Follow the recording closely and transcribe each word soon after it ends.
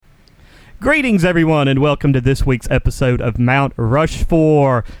Greetings, everyone, and welcome to this week's episode of Mount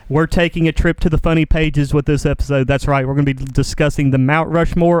Rushmore. We're taking a trip to the funny pages with this episode. That's right, we're going to be discussing the Mount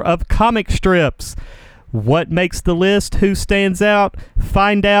Rushmore of comic strips. What makes the list? Who stands out?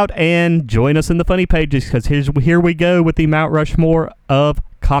 Find out and join us in the funny pages, because here we go with the Mount Rushmore of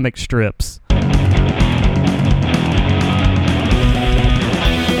comic strips.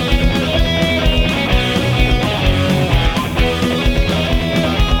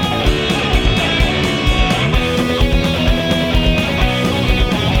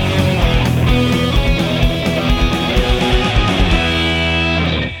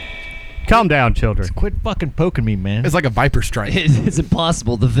 Calm down, children. Quit fucking poking me, man. It's like a viper strike. It's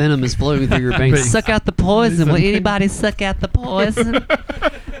impossible. The venom is flowing through your veins. Suck out the poison. Will anybody suck out the poison?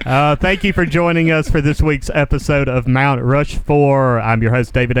 Thank you for joining us for this week's episode of Mount Rushmore. I'm your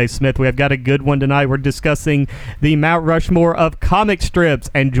host, David A. Smith. We have got a good one tonight. We're discussing the Mount Rushmore of comic strips.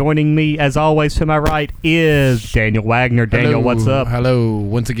 And joining me, as always, to my right is Daniel Wagner. Daniel, Hello. what's up? Hello.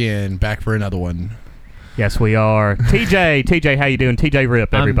 Once again, back for another one. Yes, we are. TJ, how you doing? TJ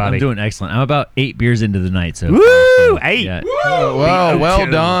Rip, everybody. I'm doing excellent. I'm about 8 beers into the night, so. Woo! 8. Yeah. Well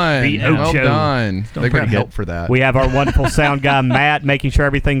done. The Well Ocho. done. They got pretty help good. for that. We have our wonderful sound guy, Matt, making sure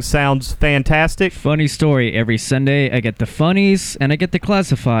everything sounds fantastic. Funny story. Every Sunday, I get the funnies and I get the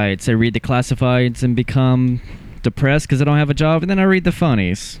classifieds. I read the classifieds and become depressed because I don't have a job, and then I read the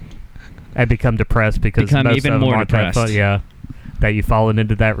funnies. And become depressed because Become most even of them more aren't that depressed. fun. Yeah. That you've fallen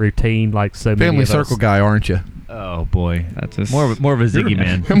into that routine like so many Family of circle us. guy, aren't you? Oh, boy. That's just More of a Ziggy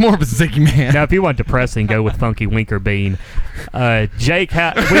man. More of a Ziggy man. Now, if you want depressing, go with Funky Winker Bean. Jake,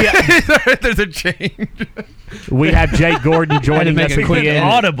 There's a change. we have Jake Gordon joining make us a quick again.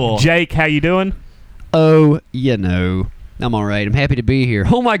 audible. Jake, how you doing? Oh, you know. I'm all right. I'm happy to be here.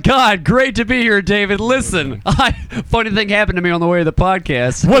 Oh, my God. Great to be here, David. Listen, funny thing happened to me on the way to the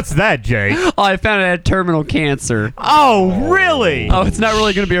podcast. What's that, Jake? I found I had terminal cancer. Oh, really? Oh, it's not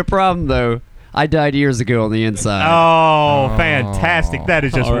really going to be a problem, though. I died years ago on the inside. Oh, fantastic. That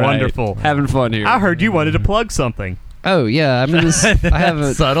is just All right. wonderful. Having fun here. I heard you wanted to plug something. Oh, yeah. I'm in this. I have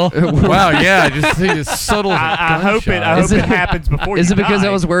a. Subtle. Wow, yeah. Just subtle. I hope it Is it- happens before you Is it because die.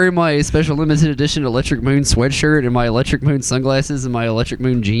 I was wearing my special limited edition Electric Moon sweatshirt and my Electric Moon sunglasses and my Electric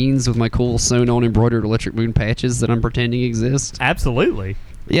Moon jeans with my cool sewn-on embroidered Electric Moon patches that I'm pretending exist? Absolutely.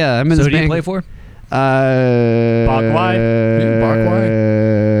 Yeah, I'm in So this who do you band. play for?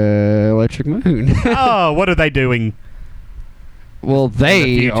 Bogwai? Electric Moon. Oh, what are they doing? Well,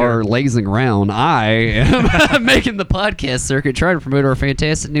 they future. are lazing around. I am making the podcast circuit, trying to promote our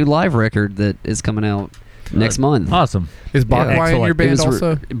fantastic new live record that is coming out next month. Awesome. Is Bogwai in your It band was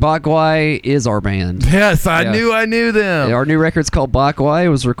also? Bogwai is our band. Yes, I Yeah. knew them. Our new record's called Bogwai. It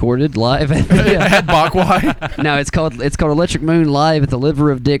was recorded live at the, Bogwai. No, it's called Electric Moon Live at the Liver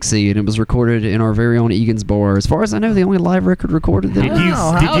of Dixie, and it was recorded in our very own Egan's Bar. As far as I know, the only live record recorded there. Did you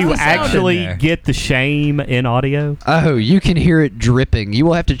Wow, how's the sound actually in there? get the shame in audio? Oh, you can hear it dripping. You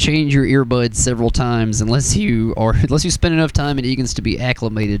will have to change your earbuds several times unless you spend enough time in Egan's to be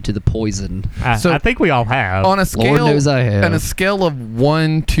acclimated to the poison. So- I think we all have. On a scale, knows I have. On a scale of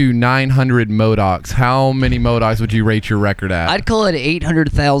 1 to 900 Modocs, how many Modocs would you rate your record at? I'd call it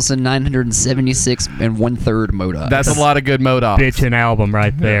 800,976 and 1/3 Modocs. That's a lot of good Modocs. Bitchin' album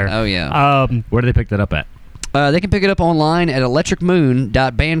right there. Oh yeah. Where do they pick that up at? They can pick it up online at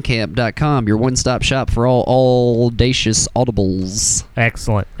electricmoon.bandcamp.com, your one-stop shop for all audacious audibles.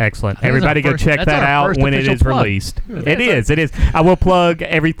 Excellent. That's Everybody our go first- check that's that our out first when it official is plug. released. It is. I will plug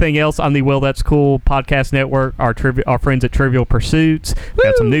everything else on the Well That's Cool podcast network, our friends at Trivial Pursuits. We've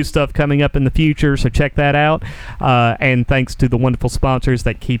got some new stuff coming up in the future, so check that out. And thanks to the wonderful sponsors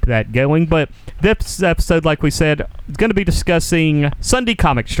that keep that going. But this episode, like we said, is going to be discussing Sunday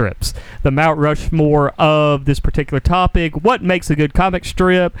comic strips, the Mount Rushmore of this particular topic. What makes a good comic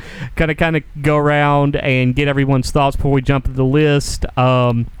strip? Gonna kind of go around and get everyone's thoughts before we jump to the list.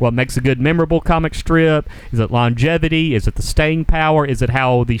 What makes a good memorable comic strip? Is it longevity? Is it the staying power? Is it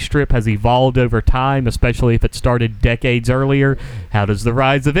how the strip has evolved over time, especially if it started decades earlier? How does the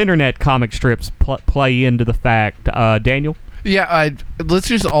rise of internet comic strips play into the fact? Daniel? Yeah, let's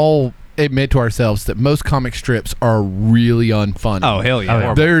just all admit to ourselves that most comic strips are really unfunny. Oh, hell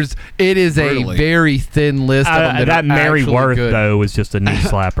yeah. It is Brutally. a very thin list of them that are Mary actually Worth, good. though, is just a knee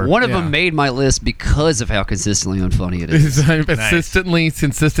slapper. One of Yeah. them made my list because of how consistently unfunny it is. It's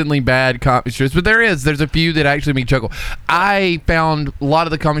consistently bad comic strips, but there's a few that actually make me chuckle. I found a lot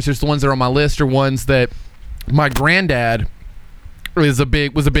of the comic strips, the ones that are on my list, are ones that my granddad was a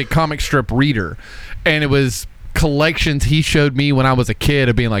big comic strip reader, and it was collections he showed me when I was a kid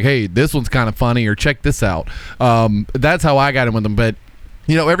of being like, hey, this one's kind of funny, or check this out. That's how I got in with them. But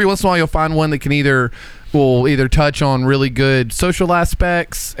Every once in a while you'll find one that will either touch on really good social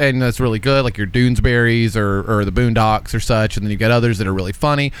aspects, and that's really good, like your Doonesbury's or the Boondocks or such, and then you get others that are really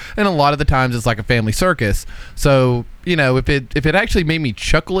funny, and a lot of the times it's like a family circus. So if it actually made me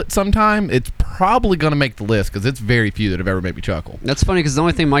chuckle at some time, it's probably going to make the list, because it's very few that have ever made me chuckle. That's funny, because the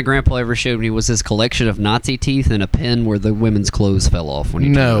only thing my grandpa ever showed me was his collection of Nazi teeth and a pen where the women's clothes fell off when he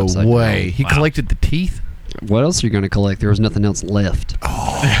turned it No upside way. down. He collected the teeth? What else are you going to collect? There was nothing else left.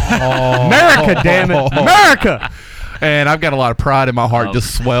 America, damn it, America! And I've got a lot of pride in my heart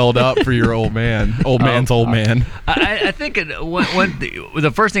just swelled up for your old man. Old man's old man. I think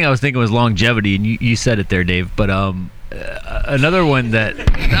the first thing I was thinking was longevity, and you said it there, Dave. But another one that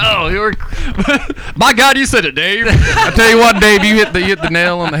My God, you said it, Dave. I tell you what, Dave, you hit the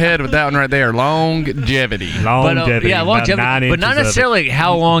nail on the head with that one right there. Longevity. Longevity, about longevity, 9 but not inches of it. necessarily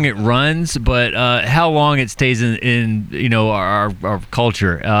how long it runs, but how long it stays in our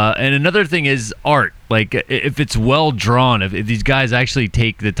culture. And another thing is art. Like if it's well drawn, if these guys actually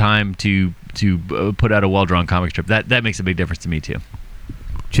take the time to put out a well drawn comic strip, that makes a big difference to me too.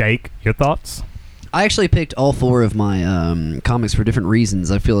 Jake, your thoughts? I actually picked all 4 of my comics for different reasons.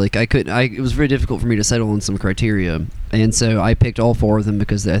 I feel like it was very difficult for me to settle on some criteria, and so I picked all 4 of them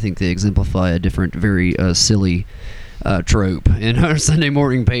because I think they exemplify a different, very silly trope in our Sunday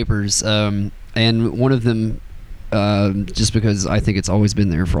morning papers. And one of them, just because I think it's always been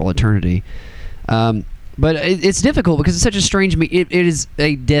there for all eternity. But it's difficult because it's such a strange. It is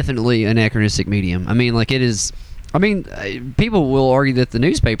a definitely anachronistic medium. I mean, like it is. I mean, people will argue that the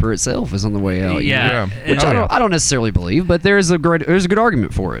newspaper itself is on the way out. Yeah. Which I don't necessarily believe, but there's a good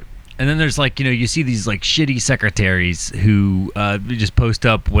argument for it. And then there's you see these shitty secretaries who just post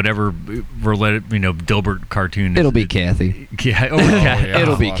up whatever Dilbert cartoon. It'll be Kathy. Yeah,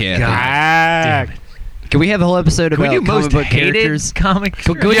 It'll be Kathy. God. Can we have a whole episode Can we about do most comic book hated characters? comic?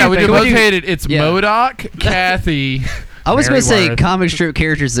 We do most hated. It's Yeah. MODOK, Kathy. I was going to Mary say Worth. comic strip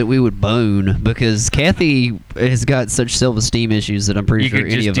characters that we would bone, because Kathy has got such self-esteem issues that I'm pretty You sure could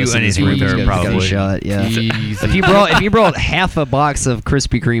any just of do us in this anything room with her, has got a probably. shot. Yeah. Easy. If you brought half a box of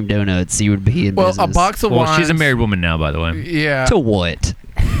Krispy Kreme donuts, you would be in Well, business. a box of Well, wines. she's a married woman now, by the way. Yeah. To what?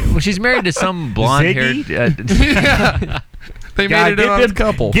 Well, she's married to some blonde-haired. Yeah. They God, made it an honest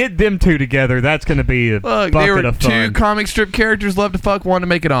couple. Get them 2 together. That's going to be a Look, bucket they were of 2 fun. comic strip characters love to fuck, one to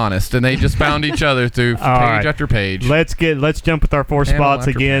make it honest, and they just found each other through page All right. after page. Let's jump with our 4 Panel spots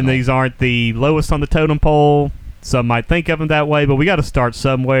after again. panel. These aren't the lowest on the totem pole. Some might think of them that way, but we got to start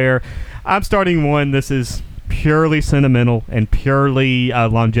somewhere. I'm starting one. This is purely sentimental and purely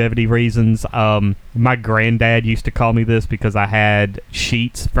longevity reasons. My granddad used to call me this because I had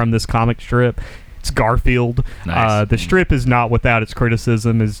sheets from this comic strip. It's Garfield. Nice. The strip is not without its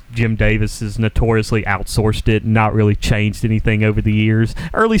criticism, as Jim Davis has notoriously outsourced it and not really changed anything over the years.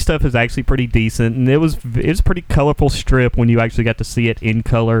 Early stuff is actually pretty decent, and it was a pretty colorful strip when you actually got to see it in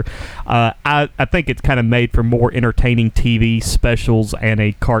color. I think it's kind of made for more entertaining TV specials and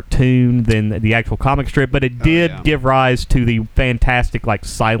a cartoon than the actual comic strip, but it did give rise to the fantastic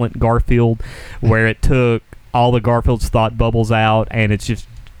Silent Garfield, where it took all the Garfield's thought bubbles out, and it's just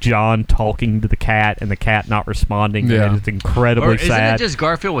John talking to the cat and the cat not responding. Yeah. And it's incredibly Or isn't sad. it just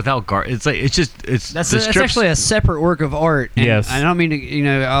Garfield without It's That's the strips. actually a separate work of art. And Yes. I don't mean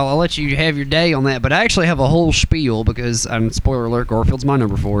to, I'll let you have your day on that, but I actually have a whole spiel because, spoiler alert, Garfield's my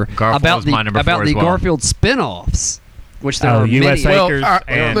number 4. Garfield's my number 4 about as the well. Garfield spin-offs, which there Oh, are U.S. many. Acres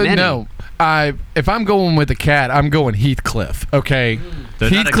and many. no. If I'm going with the cat, I'm going Heathcliff. Okay,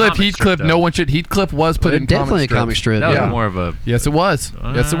 They're not a comic Heathcliff. strip, though. No one should. Heathcliff was put in Definitely comic a comic strips. strip. That was Yeah. more of a. Yes, it was.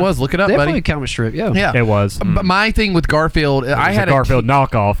 Yes, it was. Look it up, Definitely a buddy. comic strip, yeah. Yeah, It was. But my thing with Garfield, I It's had a Garfield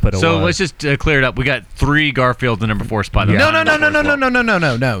knockoff, but it So was. let's just clear it up. We got 3 Garfield, the number 4 spot. Yeah. No.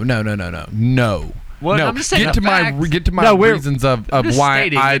 Well, no. I'm just saying get the to my facts. get to my No, we're- reasons of I'm just why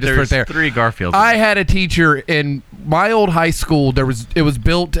stating I that just put there's there. 3 Garfields. I had a teacher in my old high school. It was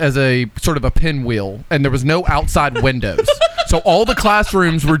built as a sort of a pinwheel, and there was no outside windows. So all the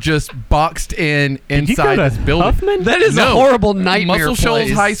classrooms were just boxed in Did you go inside to this building. Huffman? That is a No. horrible nightmare Muscle Shoals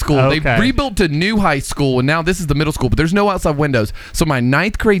place. High School. Okay. They rebuilt a new high school, and now this is the middle school, but there's no outside windows. So my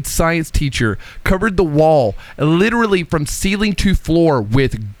 9th grade science teacher covered the wall literally from ceiling to floor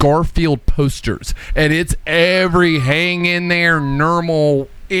with Garfield posters. And it's every hang in there, normal,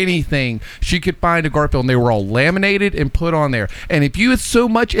 anything she could find a Garfield, and they were all laminated and put on there. And if you had so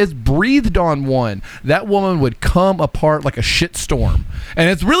much as breathed on one, that woman would come apart like a shitstorm. And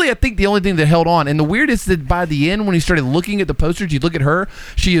it's really, I think, the only thing that held on. And the weirdest is that by the end, when you started looking at the posters, you look at her,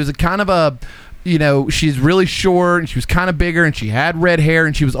 she is a kind of she's really short and she was kind of bigger and she had red hair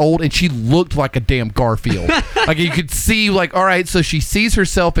and she was old and she looked like a damn Garfield. Like you could see, like, all right, so she sees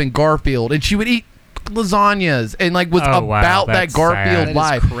herself in Garfield and she would eat lasagnas and like was about that that's Garfield sad.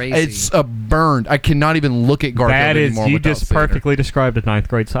 life. Crazy. It's burned. I cannot even look at Garfield That is, anymore. you without just seeing her. perfectly described a 9th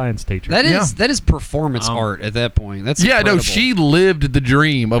grade science teacher. That is performance art at that point. That's incredible. She lived the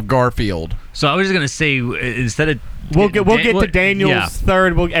dream of Garfield. So I was just gonna say, instead of We'll get to Daniel's yeah.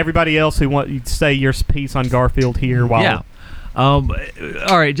 third. Everybody else who want you to say your piece on Garfield here. While Yeah. All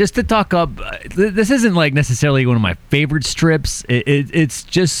right, just to talk up, this isn't like necessarily one of my favorite strips. It's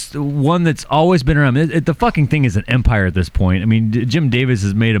just one that's always been around. The fucking thing is an empire at this point. I mean, Jim Davis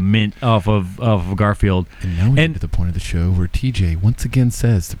has made a mint off of Garfield. And now we get to the point of the show where TJ once again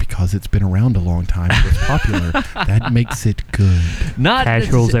says that because it's been around a long time, it's popular, that makes it good. Not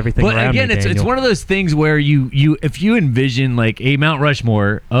Casuals everything but around again, me, it's Daniel. one of those things where you if you envision like a Mount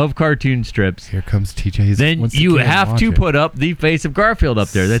Rushmore of cartoon strips, Here comes TJ's. then once you again have to logic. put up the face of Garfield up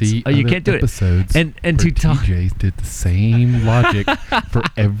there. That's See you other can't do it. episodes And where to talk TJ did the same logic for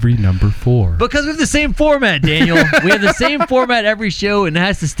every number 4. because we have the same format, Daniel. We have the same format every show, and it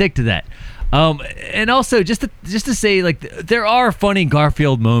has to stick to that. And also just to say, like, there are funny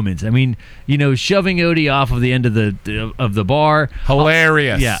Garfield moments. I mean, shoving Odie off of the end of the bar,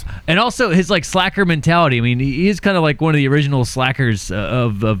 Hilarious. yeah, and also his like slacker mentality. I mean, he is kind of like one of the original slackers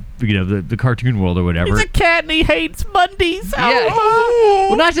of the cartoon world or whatever. He's a cat and he hates Mondays. Yeah.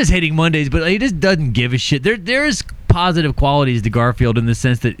 Well, not just hating Mondays, but he just doesn't give a shit. There's positive qualities to Garfield in the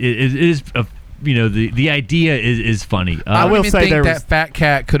sense that it is the idea is funny. I will don't even say think there that was- fat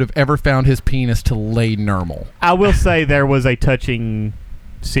cat could have ever found his penis to lay normal. I will say there was a touching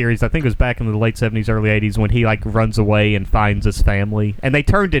series. I think it was back in the late 70s, early 80s when he like runs away and finds his family, and they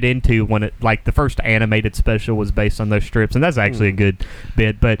turned it into when it like the first animated special was based on those strips, and that's actually a good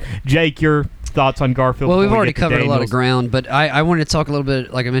bit. But Jake, your thoughts on Garfield? Well, we've before we already get to covered a lot of Daniel's? ground, but I wanted to talk a little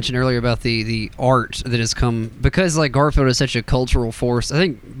bit, like I mentioned earlier, about the art that has come, because like Garfield is such a cultural force. I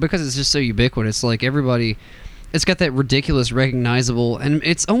think because it's just so ubiquitous, like everybody, it's got that ridiculous, recognizable, and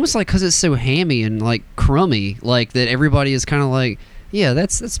it's almost like because it's so hammy and like crummy, like that everybody is kind of like, yeah,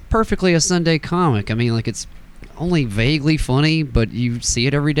 that's perfectly a Sunday comic. I mean, like it's only vaguely funny, but you see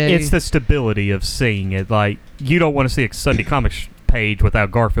it every day. It's the stability of seeing it. Like you don't want to see a Sunday Comics page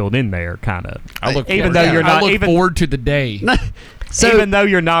without Garfield in there, kind of. I look Even forward- though you're I not look even forward to the day. So even though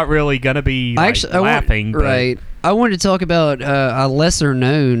you're not really gonna be like, laughing, but right. I wanted to talk about a lesser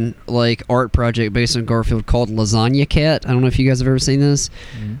known like art project based on Garfield called Lasagna Cat. I don't know if you guys have ever seen this.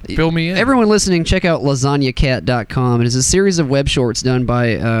 Fill me in. Everyone listening, check out lasagnacat.com. It is a series of web shorts done by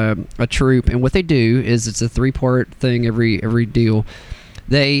a troupe, and what they do is it's a 3-part thing every deal.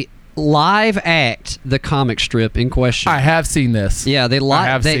 They live act the comic strip in question. I have seen this. Yeah, they I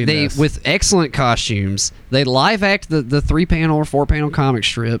have seen they this. with excellent costumes. They live act the 3-panel or 4-panel comic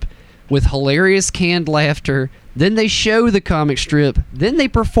strip with hilarious canned laughter. Then they show the comic strip. Then they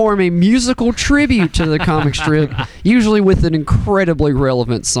perform a musical tribute to the comic strip, usually with an incredibly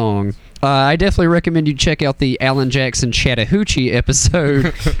relevant song. I definitely recommend you check out the Alan Jackson Chattahoochee episode,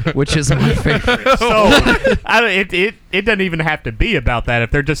 which is my favorite. so it doesn't even have to be about that.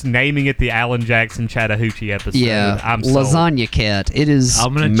 If they're just naming it the Alan Jackson Chattahoochee episode, Yeah, I'm sold. Lasagna Cat. It is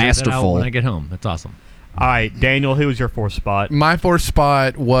I'm gonna check that out masterful. when I get home. That's awesome. All right, Daniel, who was your 4th spot? My 4th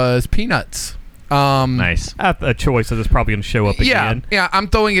spot was Peanuts. Nice. A choice that is probably going to show up again. Yeah, I'm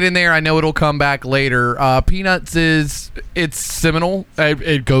throwing it in there. I know it'll come back later. Peanuts it's seminal.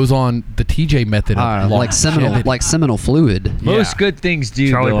 It goes on the TJ method of like seminal fluid. Most good things do.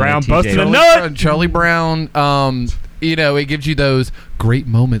 Charlie go on Brown TJ. busted a Charlie nut. Brown, Charlie Brown. It gives you those great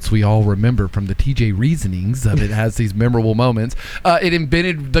moments we all remember from the TJ reasonings of it. Has these memorable moments. It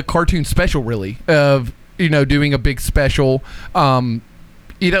invented the cartoon special, really, of doing a big special.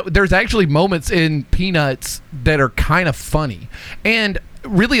 There's actually moments in Peanuts that are kind of funny, and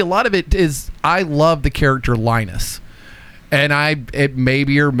really a lot of it is I love the character Linus. And it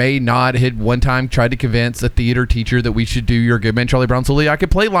maybe or may not had one time tried to convince a theater teacher that we should do Your Good Man Charlie Brown so I could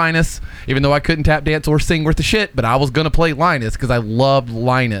play Linus, even though I couldn't tap dance or sing worth a shit, but I was going to play Linus because I loved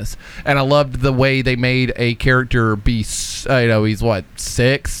Linus. And I loved the way they made a character be, he's what,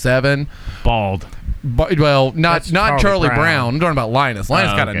 6, 7? Bald. But, well, not That's Charlie Charlie Brown. Brown. I'm talking about Linus.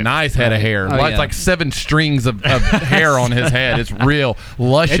 Linus got okay. a nice head of hair. Oh, It's yeah. like 7 strings of hair on his head. It's real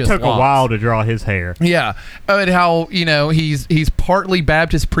luscious. It took a locks. while to draw his hair. Yeah, and how he's partly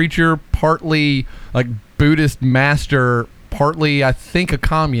Baptist preacher, partly like Buddhist master, partly I think a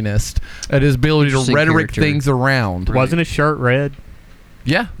communist. At his ability to Interesting rhetoric character. things around. Wasn't his shirt red?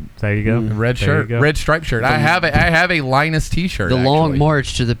 Yeah, There you go. red There shirt, you go. red striped shirt. I have a Linus T-shirt. The long actually.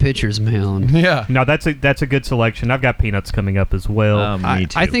 march to the pitcher's mound. Yeah. No, that's a good selection. I've got Peanuts coming up as well. Me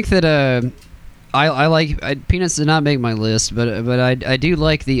too. I think that I like Peanuts did not make my list, but I do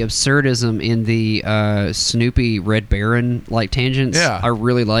like the absurdism in the Snoopy Red Baron like tangents. Yeah. I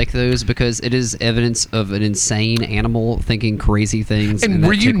really like those because it is evidence of an insane animal thinking crazy things. And that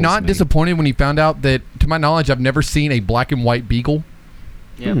were you tickles not me. disappointed when you found out that, to my knowledge, I've never seen a black and white beagle?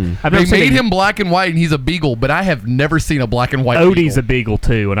 I've They never seen made a- him black and white, and he's a beagle, but I have never seen a black and white Odie's a beagle. beagle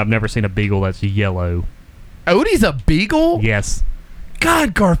too, and I've never seen a beagle that's yellow. Odie's a beagle? Yes.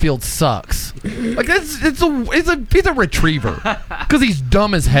 God, Garfield sucks. Like he's a retriever because he's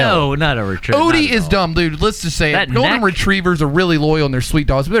dumb as hell. No, not a retriever. Odie is dumb, dude. Let's just say That it. Golden neck- retrievers are really loyal and they're sweet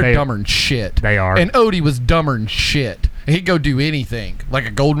dogs, but they're They- dumber than shit. They are. And Odie was dumber than shit. He'd go do anything like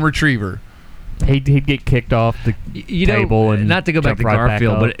a golden retriever. He'd get kicked off the You table know, and not to go back jump to right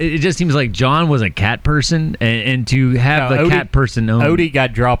Garfield, up. but it just seems like John was a cat person, and to have No, the cat person own Odie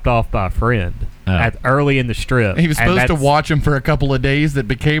got dropped off by a friend early in the strip. He was and supposed to that's watch him for a couple of days. That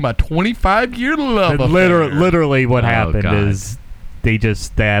became a 25-year love affair. Literally, what Oh, happened God. is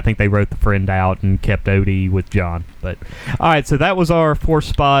I think they wrote the friend out and kept Odie with John. But all right, so that was our 4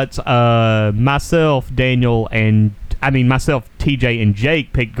 spots. Myself, TJ, and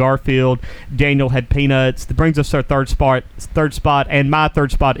Jake picked Garfield. Daniel had Peanuts. That brings us to our third spot, and my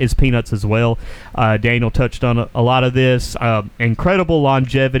third spot is Peanuts as well. Daniel touched on a lot of this. Incredible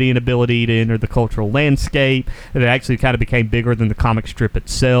longevity and ability to enter the cultural landscape. It actually kind of became bigger than the comic strip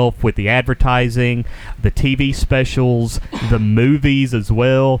itself with the advertising, the TV specials, the movies as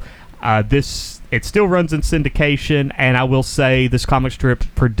well. It still runs in syndication, and I will say this comic strip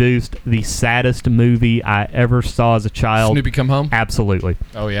produced the saddest movie I ever saw as a child. Snoopy Come Home. Absolutely.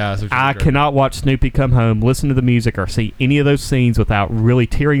 Oh yeah, that's what I you're doing. cannot watch Snoopy come home, listen to the music, or see any of those scenes without really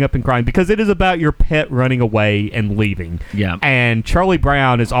tearing up and crying, because it is about your pet running away and leaving. Yeah. And Charlie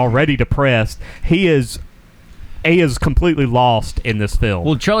Brown is already depressed. He is completely lost in this film.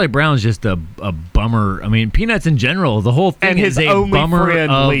 Well, Charlie Brown's just a bummer. I mean, Peanuts in general, the whole thing And his is a only bummer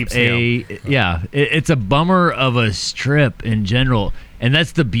friend of leaves him. it's a bummer of a strip in general, and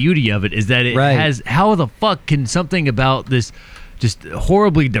that's the beauty of it is that it Right. has. How the fuck can something about this just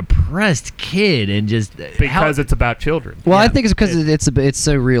horribly depressed kid and just because it's about children. Well, I Yeah. think it's because it's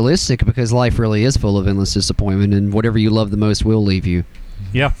so realistic because life really is full of endless disappointment, and whatever you love the most will leave you.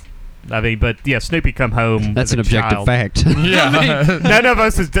 Yeah. I mean, but yeah, Snoopy come home. That's as an a objective child. fact. Yeah. None of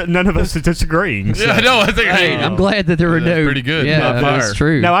us is disagreeing. So. Yeah, no, I think Hey, I'm glad that there were That's no. pretty good. Yeah, Not that's fire.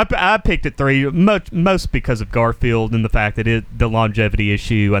 true. No, I picked at 3 most because of Garfield and the fact that the longevity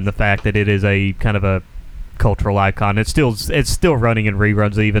issue and the fact that it is a kind of a cultural icon. It's still running in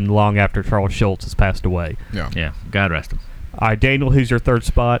reruns even long after Charles Schultz has passed away. yeah, God rest him. All right, Daniel, who's your third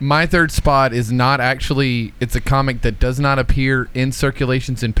spot? My third spot is not actually. It's a comic that does not appear in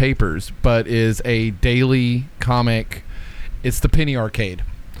circulations in papers, but is a daily comic. It's the Penny Arcade.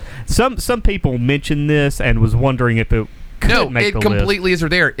 Some people mentioned this and was wondering if it could No, make it the list. completely is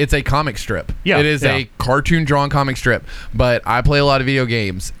there. It's a comic strip. Yeah, it is yeah. a cartoon drawn comic strip. But I play a lot of video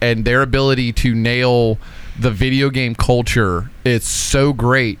games, and their ability to nail the video game culture is so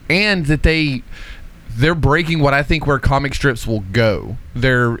great, and that they're breaking what I think where comic strips will go. It's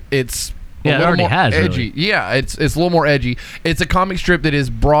a Yeah, it little already more has, edgy. really. Yeah, it's a little more edgy. It's a comic strip that is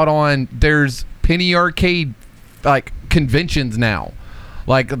brought on. There's Penny Arcade like conventions now.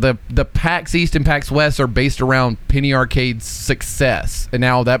 Like the PAX East and PAX West are based around Penny Arcade's success, and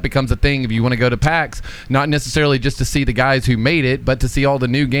now that becomes a thing. If you want to go to PAX, not necessarily just to see the guys who made it, but to see all the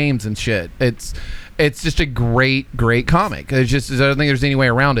new games and shit. It's just a great comic. I don't think there's any way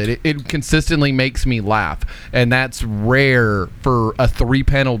around it. It consistently makes me laugh, and that's rare for a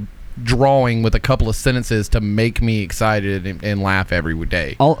 3-panel drawing with a couple of sentences to make me excited and laugh every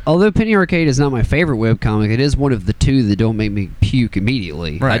day. Although Penny Arcade is not my favorite webcomic, it is one of the 2 that don't make me puke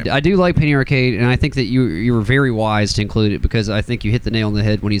immediately. Right. I do like Penny Arcade, and I think that you were very wise to include it because I think you hit the nail on the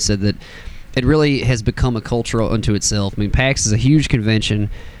head when you said that it really has become a culture unto itself. I mean, PAX is a huge convention.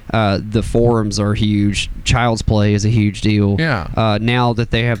 The forums are huge. Child's Play is a huge deal. Yeah. Now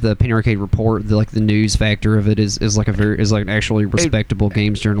that they have the Penny Arcade report, the news factor of it is like an actually respectable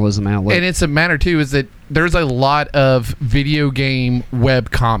games journalism outlet. And it's a matter too is that there's a lot of video game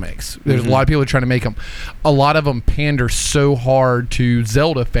web comics. There's a lot of people trying to make them. A lot of them pander so hard to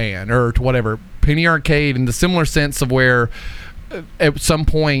Zelda fan or to whatever. Penny Arcade in the similar sense of where at some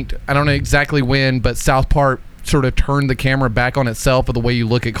point, I don't know exactly when, but South Park sort of turned the camera back on itself of the way you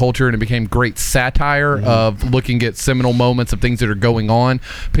look at culture, and it became great satire of looking at seminal moments of things that are going on.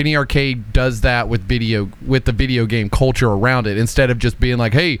 Penny Arcade does that with the video game culture around it, instead of just being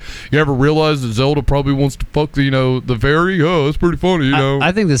like, hey, you ever realize that Zelda probably wants to fuck the fairy? Oh, it's pretty funny,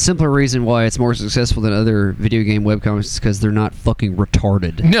 I think the simpler reason why it's more successful than other video game webcomics is because they're not fucking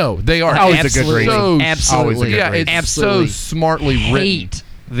retarded. No, they are Always a good absolutely, reason. Absolutely. yeah, it's Absolutely. so smartly written. Hate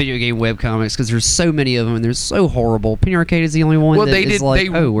video game webcomics because there's so many of them and they're so horrible. Penny Arcade is the only one Well, that they is did. like, They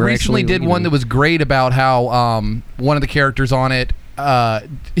we're recently actually, did one that was great about how one of the characters on it,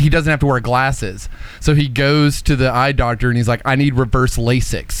 he doesn't have to wear glasses, so he goes to the eye doctor and he's like, I need reverse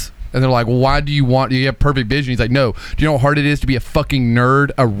LASIX. And they're like, well, why do you have perfect vision? He's like, no. Do you know how hard it is to be a fucking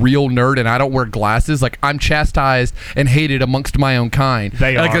nerd, a real nerd, and I don't wear glasses? Like, I'm chastised and hated amongst my own kind.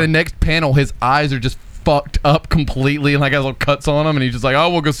 They like are. in the next panel, his eyes are just fucked up completely, and like has little cuts on him, and he's just like, oh,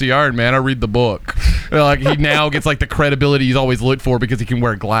 we'll go see Iron Man. I read the book. Like, he now gets like the credibility he's always looked for because he can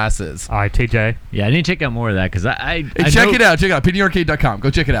wear glasses. All right, TJ. Yeah, I need to check out more of that because I Check know- it out. pennyarcade.com. Go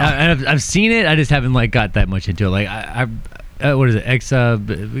check it out. I've seen it. I just haven't like got that much into it. Like what is it?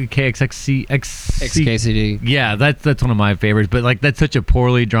 KXXC XKCD. Yeah, that's one of my favorites. But like that's such a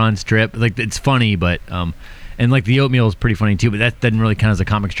poorly drawn strip. Like it's funny, but and like the oatmeal is pretty funny too. But that doesn't really count as a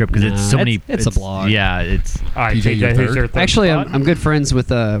comic strip because it's so many. It's a blog. Yeah, it's All right, TJ, your TJ, who's third? your third Actually, spot? I'm good friends with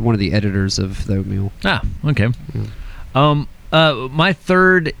one of the editors of the Oatmeal. okay. My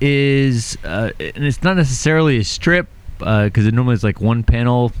third is and it's not necessarily a strip because it normally is like one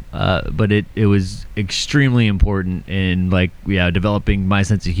panel, but it was extremely important in developing my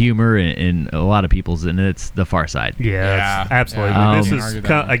sense of humor and a lot of people's, and it's The Far Side. Yeah, absolutely. Yeah, this argue is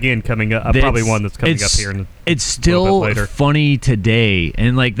that one. again coming up. Probably one that's coming up here. It's little bit still later. funny today,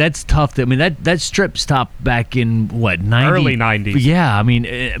 and like that's tough. I mean that strip stopped back in what 90? Early 90s. Yeah, I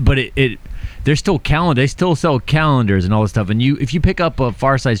mean, but it they're still they still sell calendars and all this stuff. And if you pick up a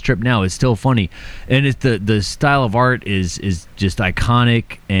Far Side strip now, it's still funny, and it's the style of art is just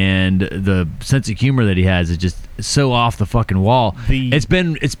iconic, and the sense of humor that he has is just so off the fucking wall. It's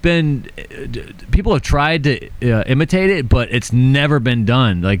been people have tried to imitate it, but it's never been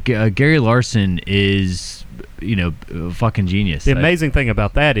done. Like Gary Larson is a fucking genius. The amazing thing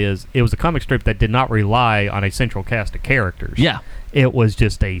about that is it was a comic strip that did not rely on a central cast of characters. Yeah. It was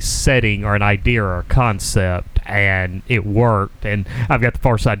just a setting or an idea or a concept, and it worked. And I've got The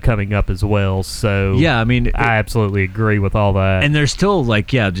Far Side coming up as well, so Yeah, I mean, I absolutely agree with all that. and they're still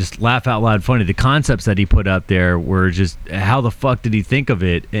just laugh out loud funny. The concepts that he put out there were just how the fuck did he think of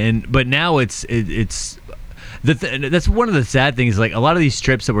it? But now it's that's one of the sad things. Like a lot of these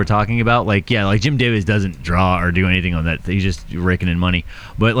strips that we're talking about, like Jim Davis doesn't draw or do anything on that. He's just raking in money.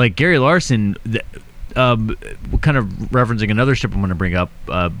 But like Gary Larson, kind of referencing another strip I'm going to bring up,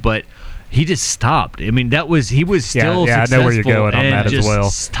 but he just stopped. I mean, he was still I successful know where you're going on and that as just well.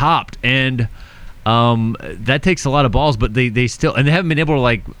 stopped, and that takes a lot of balls. But they still, and they haven't been able to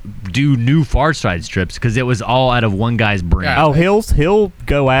like do new Far Side strips because it was all out of one guy's brain. Yeah. Oh, he'll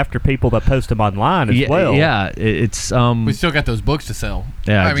go after people that post him online as well. Yeah, it's We still got those books to sell.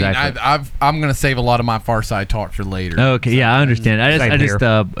 Yeah, I mean, exactly. I'm gonna save a lot of my Far Side talk for later. okay. Yeah, I understand. I Same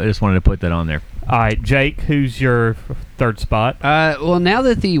just wanted to put that on there. All right, Jake, who's your third spot? Well, now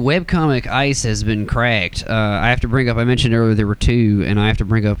that the webcomic ice has been cracked, I have to bring up, I mentioned earlier there were two, and I have to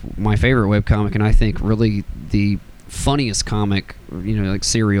bring up my favorite webcomic, and I think really the funniest comic, like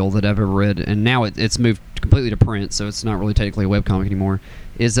serial that I've ever read, and now it's moved completely to print, so it's not really technically a webcomic anymore,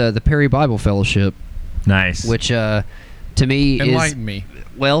 is the Perry Bible Fellowship, Nice. which to me Enlighten me.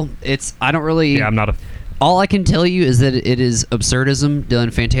 well, I don't really... Yeah, I'm not a... All I can tell you is that it is absurdism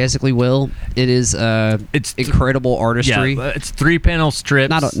done fantastically well. It is It's incredible artistry. Yeah, it's 3-panel strips.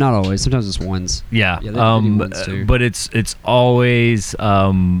 Not always. Sometimes it's ones. Yeah, Yeah, they do ones too. but it's always.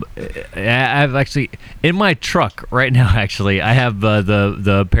 I've actually in my truck right now. Actually, I have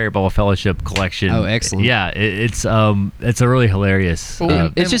the Perry Bible Fellowship collection. Oh, excellent. Yeah, it's a really hilarious.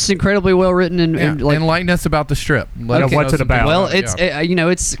 Well, It's just incredibly well written and like. enlighten us about the strip. Let us what's know it some about? things Well, yeah.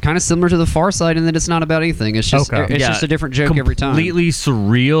 it's kind of similar to The Far Side in that it's not about anything. It's just Okay. it's Yeah, just a different joke every time. Completely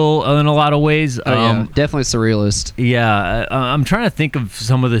surreal in a lot of ways. Oh, yeah, definitely surrealist. Yeah, I'm trying to think of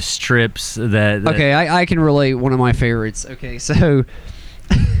some of the strips that. Okay, I can relate one of my favorites. Okay, so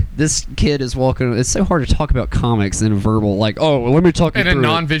this kid is walking. It's so hard to talk about comics in a verbal, like, oh, well, let me talk you in a through it.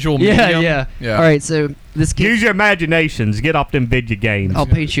 non-visual Yeah, medium. yeah. All right, so this kid. Use your imaginations. Get off them video games. I'll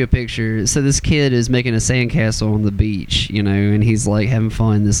paint you a picture. So this kid is making a sandcastle on the beach, and he's like having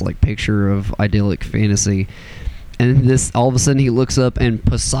fun. This like picture of idyllic fantasy, And this, all of a sudden, he looks up, and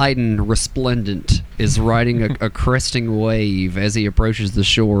Poseidon, resplendent, is riding a cresting wave as he approaches the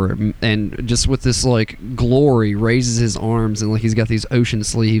shore, and just with this like glory, raises his arms, and like he's got these ocean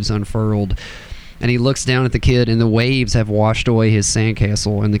sleeves unfurled. And he looks down at the kid, and the waves have washed away his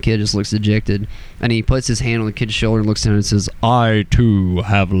sandcastle, and the kid just looks dejected. And he puts his hand on the kid's shoulder and looks down and says, "I too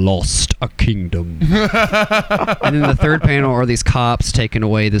have lost a kingdom." And then the third panel are these cops taking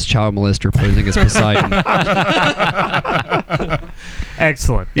away this child molester posing as Poseidon.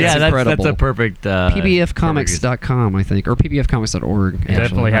 Excellent. Yeah, that's incredible. a perfect. PBFcomics.com, I think, or PBFcomics.org. actually.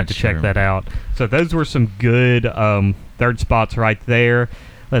 Definitely have to Sure. check that out. So those were some good third spots right there.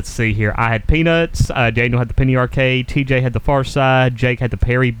 Let's see here. I had Peanuts. Daniel had the Penny Arcade. TJ had the Far Side. Jake had the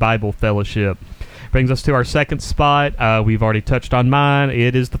Perry Bible Fellowship. Brings us to our second spot. We've already touched on mine.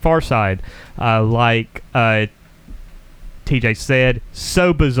 It is the Far Side. Like TJ said,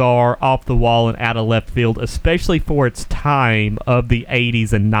 so bizarre, off the wall, and out of left field, especially for its time of the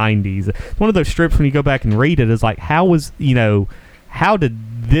 80s and 90s. One of those strips, when you go back and read it, is like, how did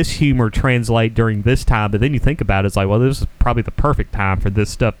this humor translate during this time? But then you think about it, it's like, well, this is probably the perfect time for this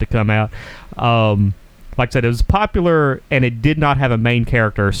stuff to come out. Like I said, it was popular, and it did not have a main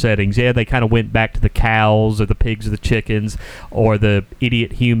character or settings. Yeah, they kind of went back to the cows or the pigs or the chickens or the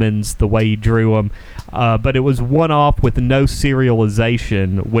idiot humans, the way he drew them. But it was one-off with no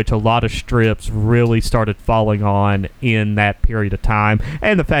serialization, which a lot of strips really started falling on in that period of time.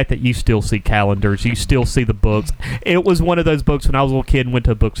 And the fact that you still see calendars, you still see the books. It was one of those books when I was a little kid and went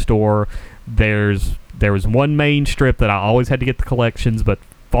to a bookstore. There was one main strip that I always had to get the collections, but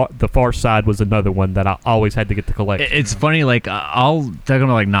the Far Side was another one that I always had to get the collection. It's funny, like I'll talking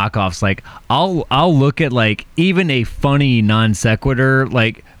about like knockoffs. Like I'll look at like even a funny non sequitur,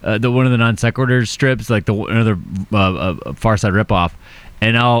 like the one of the non sequitur strips, like another Far Side ripoff,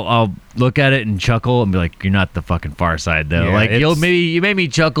 and I'll look at it and chuckle and be like, "You're not the fucking Far Side, though." Yeah, like you made me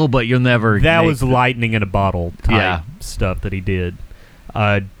chuckle, but you'll never. That was lightning in a bottle type Yeah. stuff that he did.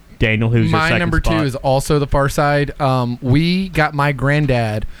 Daniel, who's your My second number spot? 2 is also the Far Side. We got my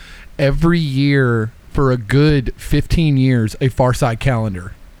granddad every year for a good 15 years a Far Side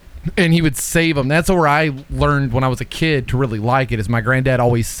calendar, and he would save them. That's where I learned when I was a kid to really like it. Is my granddad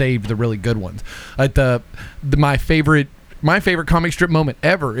always saved the really good ones. Like my favorite comic strip moment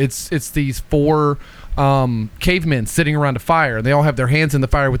ever. It's these 4 cavemen sitting around a fire, and they all have their hands in the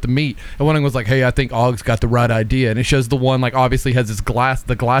fire with the meat, and one of them was like, "Hey, I think Ogg's got the right idea," and it shows the one like obviously has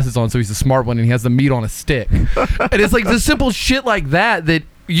the glasses on, so he's a smart one, and he has the meat on a stick. And it's like the simple shit like that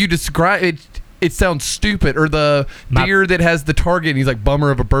you describe it. It sounds stupid. Or the deer that has the target, and he's like,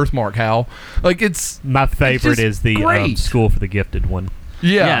 "Bummer of a birthmark, Hal." Like My favorite just is the great. School for the Gifted one.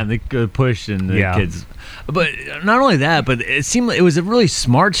 Yeah, and the push and the Yeah. kids. But not only that, but it seemed like it was a really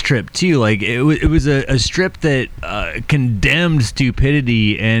smart strip too. Like it was a strip that condemned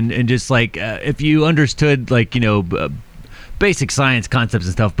stupidity and just like if you understood like basic science concepts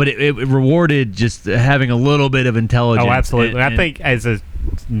and stuff, but it rewarded just having a little bit of intelligence. Oh, absolutely. I think as a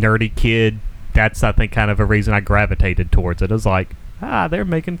nerdy kid, that's I think kind of a reason I gravitated towards it. It was like, they're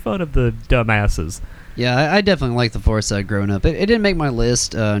making fun of the dumbasses. Yeah, I definitely liked the Far Side growing up. It didn't make my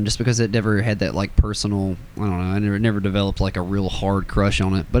list just because it never had that like personal. I don't know. I never developed like a real hard crush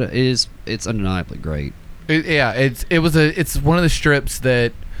on it. But it's undeniably great. It's one of the strips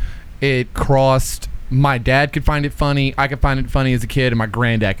that it crossed. My dad could find it funny. I could find it funny as a kid, and my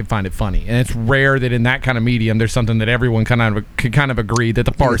granddad could find it funny. And it's rare that in that kind of medium, there's something that everyone could kind of agree that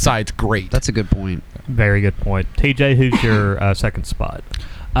the Far Side's great. That's a good point. Very good point. TJ, who's your second spot?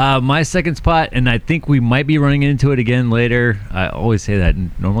 My second spot, and I think we might be running into it again later. I always say that,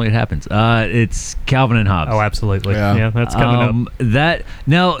 and normally it happens. It's Calvin and Hobbes. Oh, absolutely. Yeah. Yeah, that's coming up.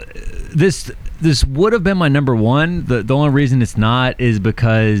 This would have been my number one. The only reason it's not is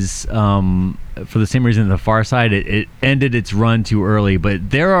because for the same reason the Far Side, it ended its run too early.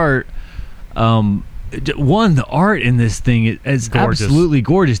 But there are the art in this thing is Gorgeous. absolutely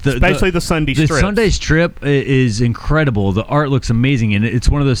gorgeous. Especially the Sunday The strips. Sunday strip is incredible. The art looks amazing, and it's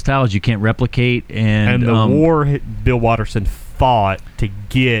one of those styles you can't replicate. And the war Bill Watterson fought to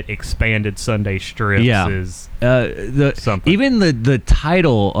get expanded Sunday strips is something. Even the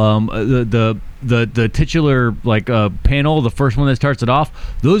title, the titular panel, the first one that starts it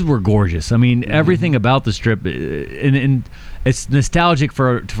off, those were gorgeous. I mean, everything about the strip, and it's nostalgic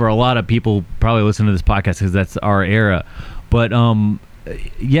for a lot of people probably listening to this podcast because that's our era. But and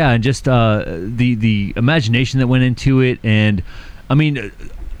just the imagination that went into it, and I mean,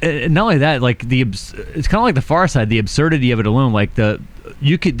 not only that, like it's kind of like the Far Side, the absurdity of it alone, like the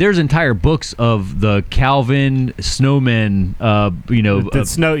there's entire books of the Calvin snowmen, The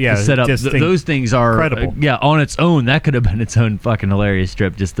snow, yeah, set up. just Those things are incredible. on its own. That could have been its own fucking hilarious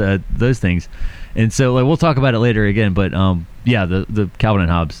strip. Just those things, and so like we'll talk about it later again. But the Calvin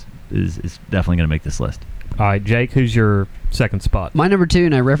and Hobbes is definitely going to make this list. All right, Jake, who's your second spot? My number 2,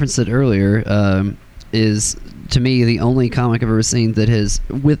 and I referenced it earlier, is to me the only comic I've ever seen that has,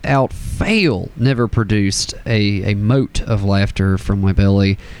 without fail, never produced a mote of laughter from my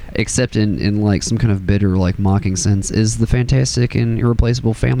belly, except in like some kind of bitter, like mocking sense, is the fantastic and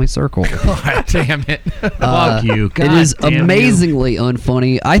irreplaceable Family Circle. God damn it. Fuck you. God it is damn you. amazingly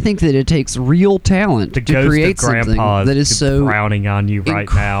unfunny. I think that it takes real talent The to ghost create of something Grandpa that is so frowning on you right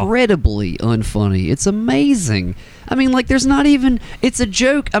now. incredibly unfunny. It's amazing. I mean, like, there's not even... It's a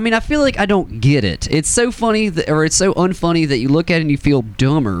joke. I mean, I feel like I don't get it. It's so funny, or it's so unfunny that you look at it and you feel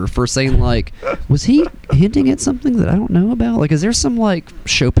dumber for saying, like, was he hinting at something that I don't know about? Like, is there some, like,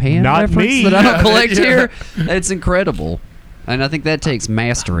 Chopin Not reference me. that I don't Yeah, collect yeah. here? It's incredible. And I think that takes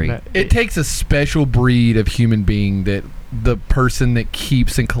mastery. It takes a special breed of human being, that the person that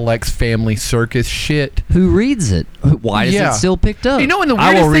keeps and collects Family Circus shit. Who reads it? Why is Yeah. it still picked up? You know, and the I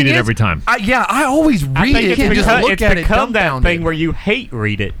weirdest will read thing it is, every time. I always read I think it it's and just because look it's at it become that dumbfounded. thing where you hate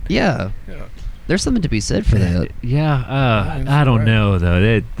read it. Yeah. There's something to be said for that. Yeah, I don't know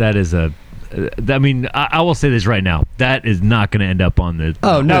though. That is a. I mean, I will say this right now. That is not going to end up on the.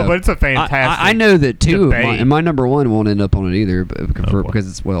 Oh, No, no. but it's a fantastic. I know that two of debate. my, and my number 1 won't end up on it either, boy. because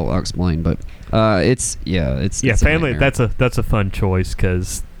it's, well, I'll explain. But it's Yeah, it's a Family. nightmare. That's a fun choice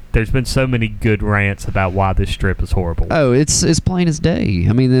because there's been so many good rants about why this strip is horrible. Oh, it's plain as day.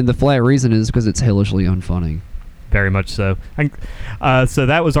 I mean, then the flat reason is because it's hellishly unfunny. Very much so. So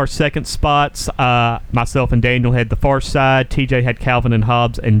that was our second spots. Myself and Daniel had The Far Side. TJ had Calvin and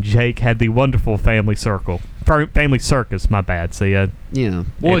Hobbes, and Jake had the wonderful Family Circle. Family Circus. My bad. So yeah. Yeah.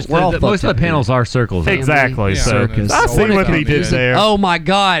 Well, We're all most fucked of up the panels here. are circles. Family Exactly. Yeah, So Circus. I see what he did there. Oh my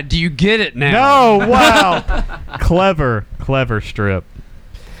God! Do you get it now? No, wow. Clever strip.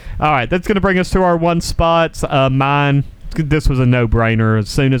 All right, that's going to bring us to our one spots. Mine, this was a no-brainer. As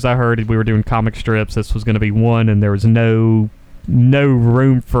soon as I heard we were doing comic strips, this was going to be one, and there was no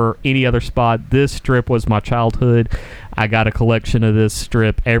room for any other spot. This strip was my childhood. I got a collection of this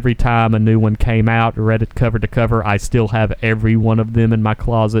strip every time a new one came out, read it cover to cover. I still have every one of them in my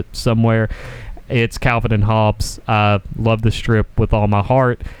closet somewhere. It's Calvin and Hobbes. I love the strip with all my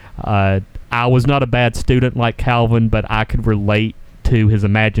heart. I was not a bad student like Calvin, but I could relate to his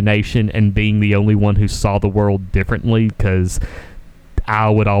imagination and being the only one who saw the world differently, because I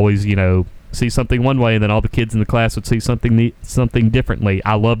would always, see something one way, and then all the kids in the class would see something differently.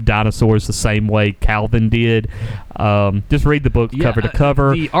 I love dinosaurs the same way Calvin did. Just read the book cover to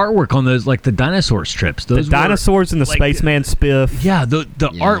cover. The artwork on those, like the dinosaur strips, The those dinosaurs and the like, spaceman spiff. Yeah, the Yeah.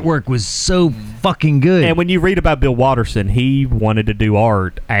 artwork was so fucking good. And when you read about Bill Watterson, he wanted to do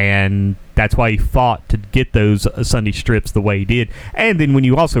art, and that's why he fought to get those Sunday strips the way he did. And then when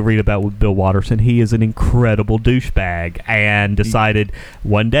you also read about Bill Watterson, he is an incredible douchebag and decided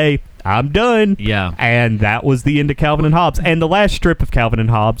one day, I'm done. Yeah. And that was the end of Calvin and Hobbes. And the last strip of Calvin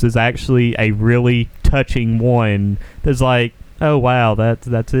and Hobbes is actually a really touching one. That's like, oh wow, that's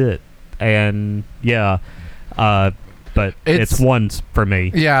it. And yeah, but it's one for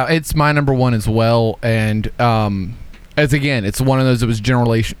me. Yeah, it's my number 1 as well, and it's one of those that was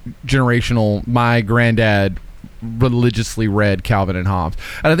generational. My granddad religiously read Calvin and Hobbes,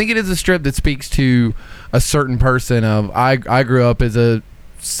 and I think it is a strip that speaks to a certain person. I grew up as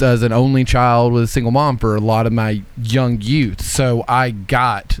an only child with a single mom for a lot of my young youth, so I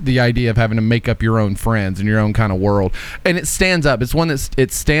got the idea of having to make up your own friends in your own kind of world, and it stands up. It's one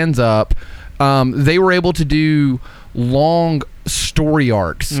it stands up. They were able to do long story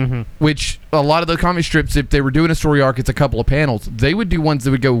arcs, which a lot of the comic strips, if they were doing a story arc, it's a couple of panels. They would do ones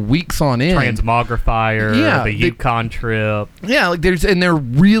that would go weeks on end. Transmogrifier, Yeah, the Yukon trip. Yeah, like they're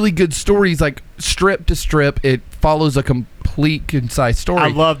really good stories, like strip to strip. It follows a complete, concise story. I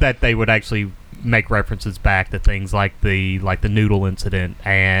love that they would actually make references back to things like the noodle incident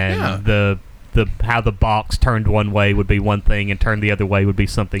and the how the box turned one way would be one thing and turned the other way would be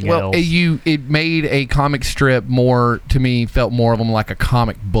something else. It made a comic strip felt more of them like a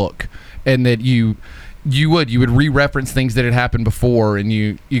comic book, and that you would re-reference things that had happened before, and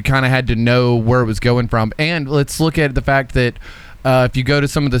you kind of had to know where it was going from. And let's look at the fact that if you go to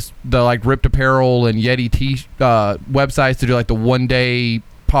some of the like Ripped Apparel and Yeti websites to do like the one day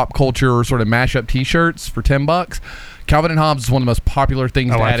pop culture sort of mashup t-shirts for $10, Calvin and Hobbes is one of the most popular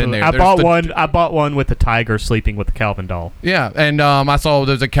things to add in there. I bought one with the tiger sleeping with the Calvin doll. Yeah, and I saw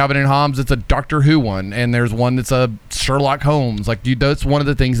there's a Calvin and Hobbes. It's a Doctor Who one, and there's one that's a Sherlock Holmes. Like, that's one of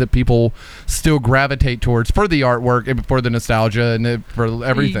the things that people still gravitate towards for the artwork and for the nostalgia and for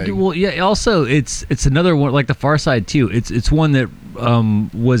everything. Well, yeah. Also, it's another one like the Far Side too. It's one that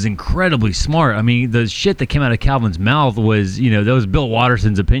was incredibly smart. I mean, the shit that came out of Calvin's mouth was, that was Bill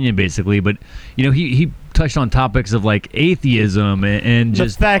Watterson's opinion basically, but he touched on topics of like atheism and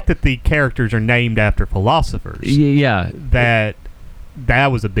just the fact that the characters are named after philosophers. Yeah, that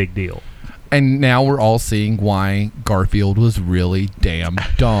was a big deal. And now we're all seeing why Garfield was really damn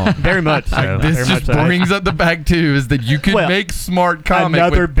dumb. Very much so. This Very just much so. brings up the fact too is that you could make smart comic.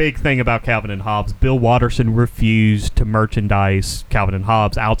 Another big thing about Calvin and Hobbes, Bill Watterson refused to merchandise Calvin and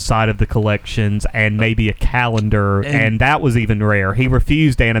Hobbes outside of the collections and maybe a calendar, and that was even rare. He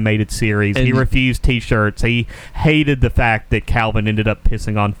refused animated series. He refused T-shirts. He hated the fact that Calvin ended up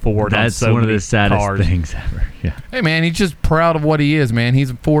pissing on Ford. That's on so one of many the saddest cars. things ever. Yeah. Hey man, he's just proud of what he is, man.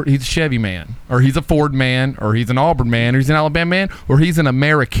 He's a Chevy man, or he's a Ford man, or he's an Auburn man, or he's an Alabama man, or he's an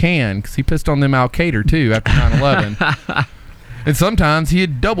American because he pissed on them Al Qaeda too after 9/11. And sometimes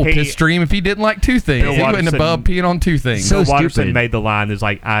he'd double piss stream if he didn't like two things. Bill He went Watterson- above peeing on two things. So Bill Watterson stupid. made the line is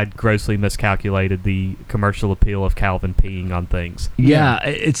like, I grossly miscalculated the commercial appeal of Calvin peeing on things. Yeah,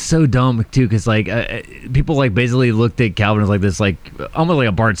 it's so dumb too, because like people like basically looked at Calvin as like this, like almost like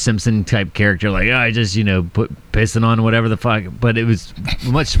a Bart Simpson type character, like I just put pissing on whatever the fuck, but it was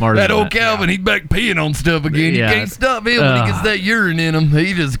much smarter. That than old Calvin, he's back peeing on stuff again. Yeah. You can't stop him when he gets that urine in him.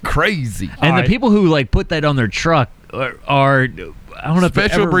 He just crazy. And All the right. people who like put that on their truck are I don't know if they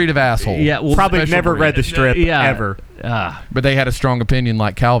Special ever- breed of asshole. Yeah, well, Probably special never breed. read the strip ever. But they had a strong opinion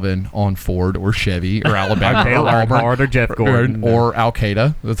like Calvin on Ford or Chevy or Alabama Dale or Auburn Earnhardt or Jeff Gordon. or Al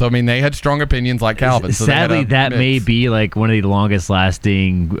Qaeda. So I mean, they had strong opinions like Calvin. So they had Sadly, a that may mix. be like one of the longest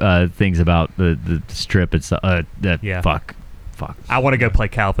lasting things about the strip. It's Yeah. fuck. I want to go play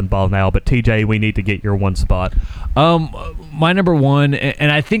Calvin ball now, but TJ, we need to get your one spot. My number one,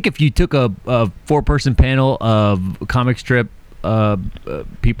 and I think if you took a 4-person panel of comic strip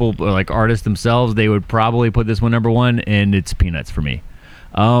people like artists themselves, they would probably put this one number one, and it's Peanuts for me.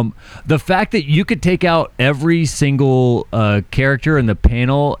 The fact that you could take out every single character in the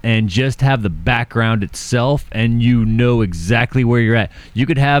panel and just have the background itself, and exactly where you're at. You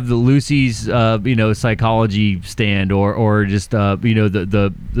could have the Lucy's psychology stand, or just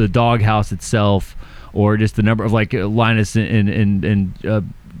the doghouse itself, or just the number of like Linus and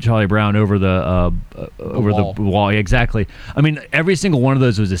Charlie Brown over the wall. Exactly. I mean, every single one of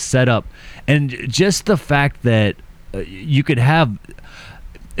those was a setup, and just the fact that you could have.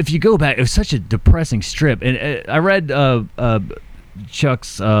 If you go back, it was such a depressing strip, and I read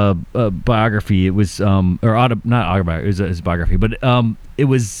Chuck's biography. It was not autobiography. It was his biography, but it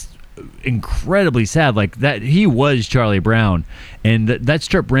was incredibly sad. Like that, he was Charlie Brown, and that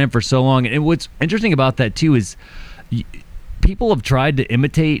strip ran for so long. And what's interesting about that too is people have tried to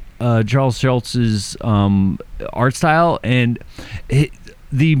imitate Charles Schultz's art style, and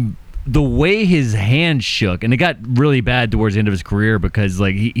the way his hand shook, and it got really bad towards the end of his career because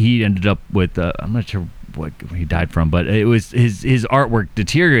like he ended up with I'm not sure what he died from, but it was his artwork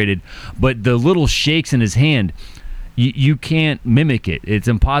deteriorated. But the little shakes in his hand, you can't mimic it. It's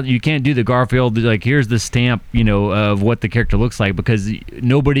impossible. You can't do the Garfield like here's the stamp of what the character looks like, because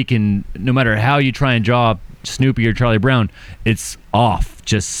nobody can, no matter how you try and draw Snoopy or Charlie Brown, it's off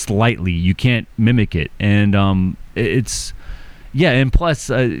just slightly. You can't mimic it, and it's. Yeah, and plus,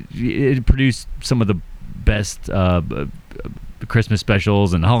 it produced some of the best Christmas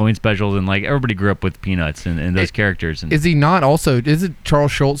specials and Halloween specials, and like everybody grew up with Peanuts and those characters. And Isn't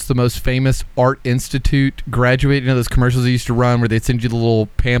Charles Schultz the most famous Art Institute graduate? Those commercials he used to run where they'd send you the little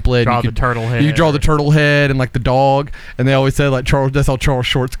pamphlet. Draw the turtle head. You draw the turtle head and like the dog, and they always said like that's how Charles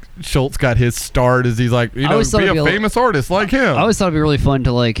Schultz got his start. Is he's like be a famous artist like him. I always thought it'd be really fun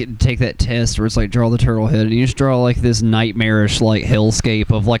to like take that test where it's like draw the turtle head, and you just draw like this nightmarish like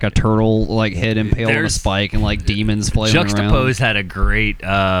hellscape of like a turtle like head impaled on a spike and like demons flailing around. Juxtapose had a great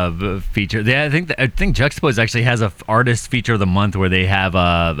feature. I think Juxtapose actually has a artist feature of the month where they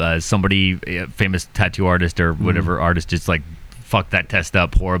have somebody famous tattoo artist or whatever artist just like fuck that test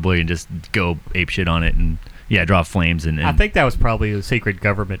up horribly and just go ape shit on it and draw flames and I think that was probably a secret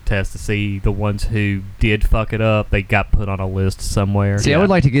government test to see the ones who did fuck it up. They got put on a list somewhere. See, I would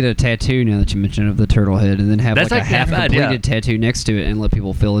like to get a tattoo now that you mentioned of the turtle head, and then have That's like a actually half not bad, completed tattoo next to it, and let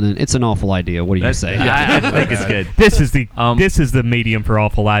people fill it in. It's an awful idea. What do you say? I think it's good. This is the medium for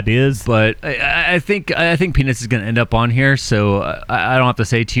awful ideas. But I think Peanuts is going to end up on here, so I don't have to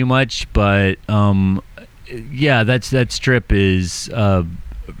say too much. But yeah, that strip is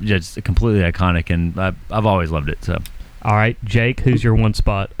just completely iconic, and I've always loved it. So. All right, Jake, who's your one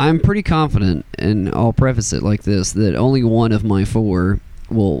spot? I'm pretty confident, and I'll preface it like this, that only one of my four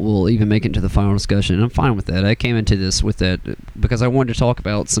will even make it into the final discussion. And I'm fine with that. I came into this with that because I wanted to talk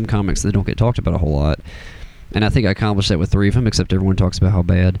about some comics that don't get talked about a whole lot. And I think I accomplished that with three of them, except everyone talks about how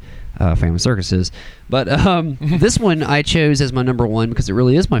bad Family Circus is. But this one I chose as my number one because it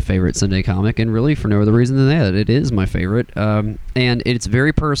really is my favorite Sunday comic, and really for no other reason than that. It is my favorite. And it's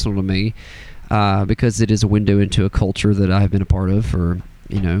very personal to me because it is a window into a culture that I have been a part of for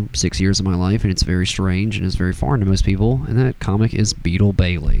 6 years of my life, and it's very strange and it's very foreign to most people. And that comic is Beetle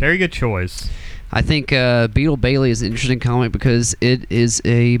Bailey. Very good choice. I think Beetle Bailey is an interesting comic because it is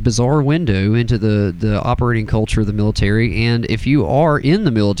a bizarre window into the operating culture of the military, and if you are in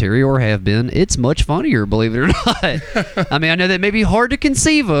the military or have been, it's much funnier, believe it or not. I mean, I know that may be hard to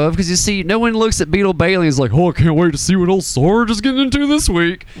conceive of because you see, no one looks at Beetle Bailey and is like, oh, I can't wait to see what old Sarge is getting into this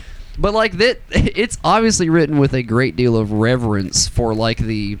week. But like that, it's obviously written with a great deal of reverence for like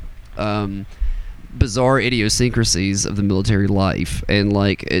the bizarre idiosyncrasies of the military life, and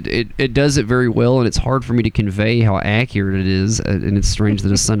like it does it very well, and it's hard for me to convey how accurate it is, and it's strange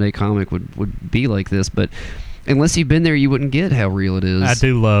that a Sunday comic would be like this, but unless you've been there you wouldn't get how real it is. I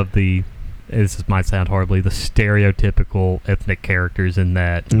do love this might sound horribly, the stereotypical ethnic characters in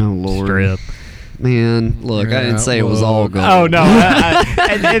that strip. Man, look, I didn't say it was all good. Oh no,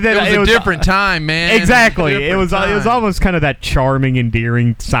 and then it was a different time, man. Exactly, it was almost kind of that charming,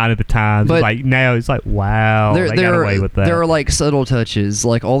 endearing sign of the times. But like now, it's like wow, they got away with that. There are like subtle touches,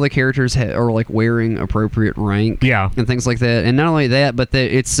 like all the characters are like wearing appropriate rank, and things like that. And not only that, but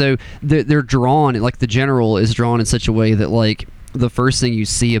they're drawn like the general is drawn in such a way that like the first thing you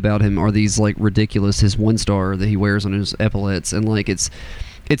see about him are these like ridiculous his 1-star that he wears on his epaulets, and like it's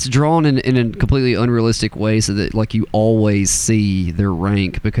drawn in a completely unrealistic way so that like you always see their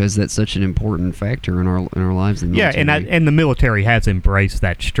rank because that's such an important factor in our lives in the military. And the military has embraced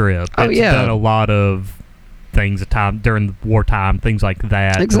that strip. It's done a lot of things during wartime, things like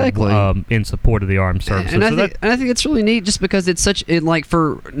that. Exactly. In support of the armed services. And I think it's really neat just because it's like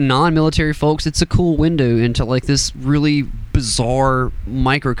for non-military folks, it's a cool window into like this really bizarre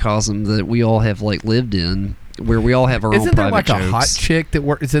microcosm that we all have like lived in, where we all have our own private jokes. Isn't there like a hot chick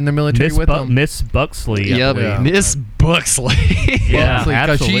that is in the military with them? Miss Buxley. Yep, Miss Buxley. Yeah,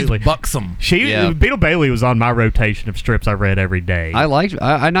 absolutely. She's buxom. Beetle Bailey was on my rotation of strips I read every day. I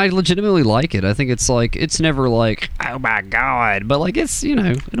legitimately like it. I think it's like, it's never like, oh my God, but like it's,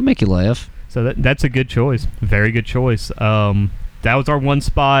 it'll make you laugh. So that's a good choice. Very good choice. That was our one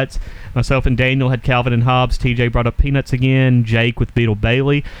spot. Myself and Daniel had Calvin and Hobbes. TJ brought up Peanuts again. Jake with Beetle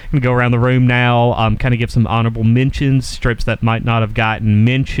Bailey. I'm going to go around the room now, kind of give some honorable mentions, strips that might not have gotten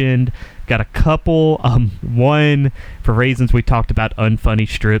mentioned. Got a couple. One, for reasons we talked about unfunny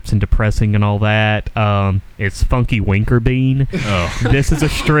strips and depressing and all that, it's Funky Winkerbean. Oh. This is a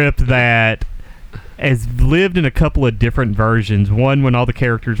strip that has lived in a couple of different versions. One, when all the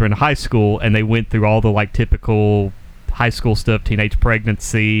characters were in high school and they went through all the like typical high school stuff, teenage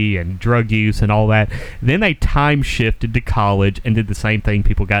pregnancy and drug use and all that. Then they time shifted to college and did the same thing.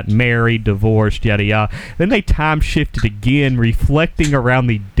 People got married, divorced, yada yada. Then they time shifted again, reflecting around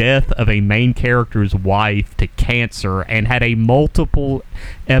the death of a main character's wife to cancer, and had a multiple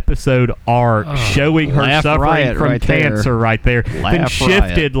episode arc showing her suffering from cancer right there. Then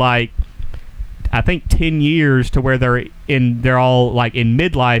shifted like I think 10 years to where they're all like in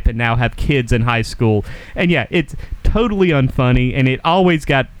midlife and now have kids in high school. And yeah, it's totally unfunny, and it always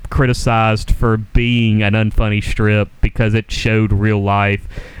got criticized for being an unfunny strip because it showed real life,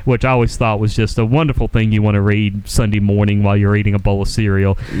 which I always thought was just a wonderful thing you want to read Sunday morning while you're eating a bowl of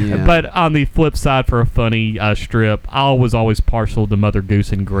cereal. Yeah. But on the flip side, for a funny strip, I was always partial to Mother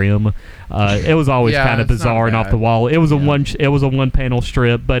Goose and Grimm. It was always kind of bizarre and off the wall. It was a one panel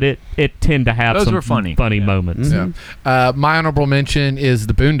strip, but it tended to have some funny moments. Mm-hmm. Yeah. My honorable mention is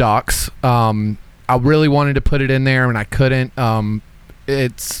the Boondocks. I really wanted to put it in there and I couldn't.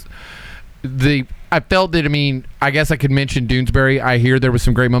 I felt that, I guess I could mention Doonesbury. I hear there was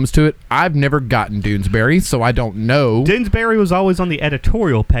some great moments to it. I've never gotten Doonesbury, so I don't know. Doonesbury was always on the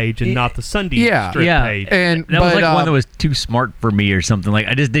editorial page and not the Sunday strip page. And that was like one that was too smart for me or something. Like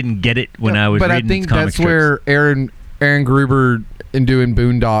I just didn't get it when I was reading comic strips. But I think that's where Aaron Gruber in doing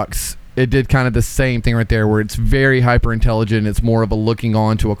Boondocks, it did kind of the same thing right there, where it's very hyper intelligent. It's more of a looking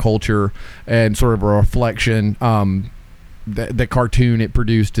on to a culture and sort of a reflection. The cartoon it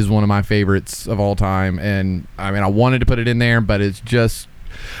produced is one of my favorites of all time, and I wanted to put it in there, but it's just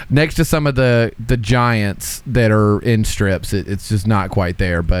next to some of the giants that are in strips, it's just not quite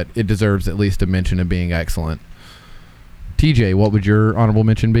there, but it deserves at least a mention of being excellent. TJ, what would your honorable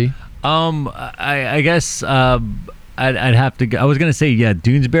mention be? I guess I'd have to go. I was gonna say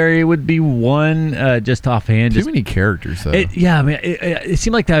Doonesbury would be one, just offhand. Too many characters though. It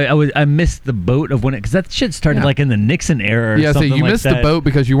seemed like I missed the boat of when it, because that shit started like in the Nixon era. Or so something you like missed that. the boat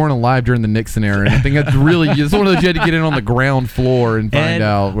because you weren't alive during the Nixon era. And I think that's really it's one of those you had to get in on the ground floor and find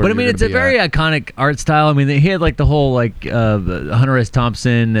out. Where but I mean, it's a very iconic art style. I mean, he had like the whole Hunter S.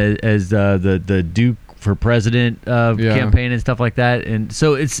 Thompson as the Duke for president campaign and stuff like that, and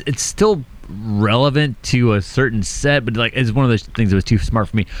so it's still relevant to a certain set, but like it's one of those things that was too smart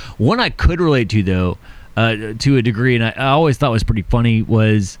for me. One I could relate to though, to a degree, and I always thought was pretty funny,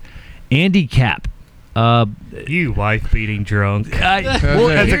 was Andy Capp. You wife-beating drunk. That's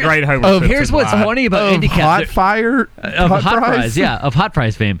That's a great Homer Simpson Here's what's line. funny about Andy Capp. Hot Fries? Of Hot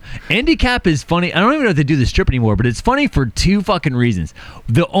Fries fame. Andy Capp is funny. I don't even know if they do the strip anymore, but it's funny for two fucking reasons.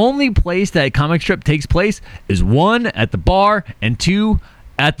 The only place that comic strip takes place is one, at the bar, and two,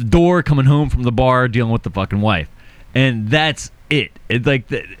 at the door coming home from the bar dealing with the fucking wife. And that's it. I like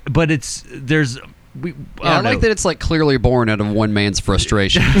that it's like clearly born out of one man's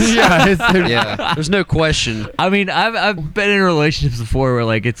frustration. Yeah, there's no question. I mean, I've been in relationships before where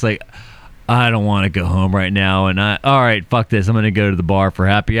like it's like I don't want to go home right now, and all right, fuck this, I'm gonna go to the bar for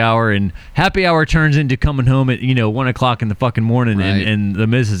happy hour, and happy hour turns into coming home at 1 o'clock in the fucking morning, Right. and the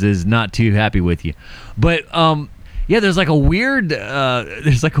missus is not too happy with you, but there's like a weird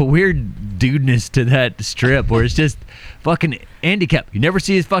dudeness to that strip where it's just fucking Andy Capp. You never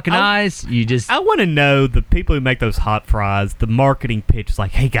see his fucking eyes. You just I want to know the people who make those hot fries. The marketing pitch is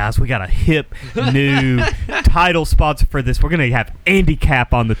like, "Hey guys, we got a hip new title sponsor for this. We're gonna have Andy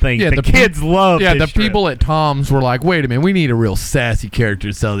Capp on the thing." Yeah, the kids love. Yeah, this the strip. people at Tom's were like, "Wait a minute, we need a real sassy character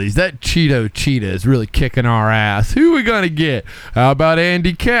to sell these. That Cheeto Cheetah is really kicking our ass. Who are we gonna get? How about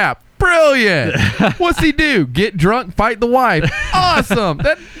Andy Capp? Brilliant. What's he do? Get drunk, fight the wife. Awesome.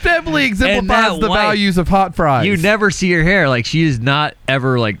 That definitely exemplifies the wife, values of hot fries. you never see her hair. Like she is not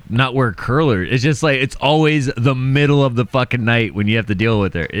ever like not wear curler. It's just like it's always the middle of the fucking night when you have to deal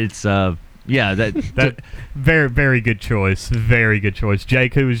with her. It's that very, very good choice. Very good choice.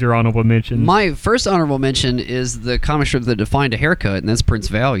 Jake, who was your honorable mention? My first honorable mention is the comic strip that defined a haircut, and that's Prince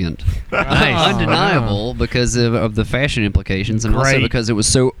Valiant. Nice. Undeniable because of the fashion implications, and also Great. because it was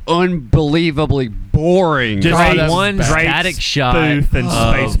so unbelievably boring. just God, that's one bad. static shot spoof and of-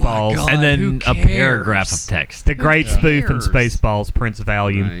 Spaceballs. God. and then who a cares? paragraph of text. The great spoof and cares? Spaceballs, Prince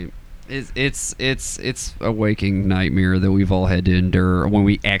Valiant. Right. It's a waking nightmare that we've all had to endure when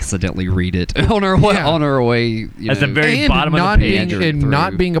we accidentally read it on our way. Yeah. On our way, At the very and bottom of the not page. being, or and not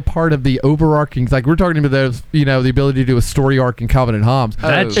through. being a part of the overarching, like we're talking about those, the ability to do a story arc in Calvin and Hobbes.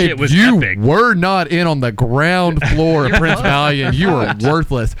 That If shit was you epic. were not in on the ground floor of Prince Valiant, you were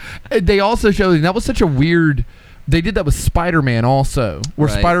worthless. They also showed that was such a weird. They did that with Spider-Man also, where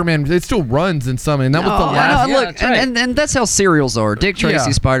Right. Spider-Man it still runs in some, and that was the No, last. no, look, that's right. and that's how serials are. Dick Tracy,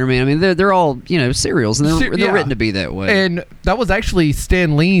 Yeah. Spider-Man. I mean, they're all serials, and they're Yeah. written to be that way. And that was actually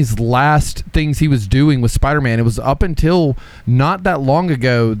Stan Lee's last things he was doing with Spider-Man. It was up until not that long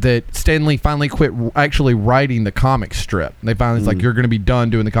ago that Stan Lee finally quit actually writing the comic strip. They finally it's like, you're going to be done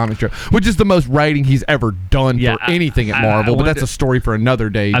doing the comic strip, which is the most writing he's ever done Yeah, for anything at I Marvel. But wanted that's to- a story for another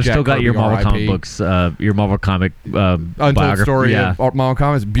day. I've Jack still got Kirby, your Marvel RIP. comic books, your Marvel comic Untold biography. Story Yeah. of Marvel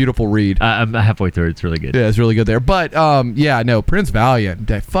Comics. Beautiful read. I'm halfway through. It's really good. Yeah, it's really good there. But no, Prince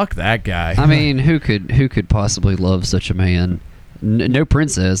Valiant. Fuck that guy. I mean, who could possibly love such a man? No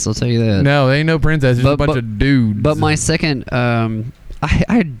princess, I'll tell you that. no, they ain't no princess. It's just a bunch of dudes. But my second,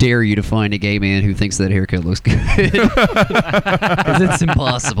 I dare you to find a gay man who thinks that haircut looks good, because it's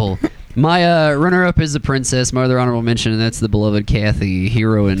impossible. My runner-up is the princess. My other honorable mention, and that's the beloved Kathy,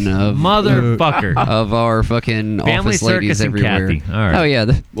 heroine of Motherfucker. of our fucking Family office ladies Circus and everywhere. Kathy. All right. Oh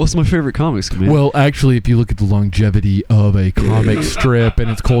yeah, what's my favorite comics? Man? Well, actually, if you look at the longevity of a comic strip and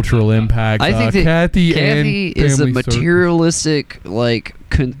its cultural impact, I think that Kathy is a and Family Circus- materialistic, like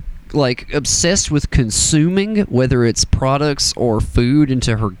obsessed with consuming, whether it's products or food,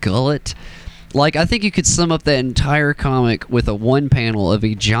 into her gullet. Like, I think you could sum up that entire comic with a one panel of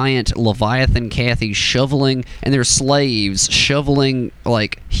a giant Leviathan Kathy shoveling, and their slaves shoveling,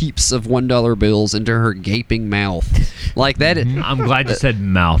 like, heaps of $1 bills into her gaping mouth. Like that. I'm glad you said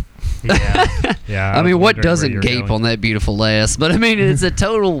mouth. Yeah. I mean, what wondering where doesn't you're gape going. on that beautiful ass? But I mean, it's a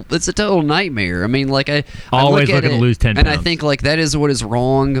total nightmare. I mean, like I Always look at looking to it, lose 10 and I pounds. think like that is what is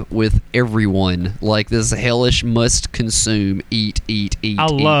wrong with everyone. Like this hellish must consume, eat, I and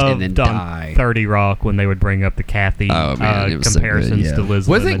then loved on die. 30 Rock when they would bring up the Kathy Oh, man, it was so good, comparisons yeah. to Liz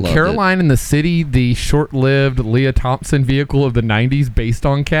Wasn't Lemon. Loved Caroline in the City the short-lived Leah Thompson vehicle of the '90s based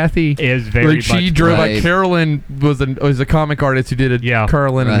on Kathy? Is very Like she much drove. right. Like Carolyn was a comic artist who did a Yeah.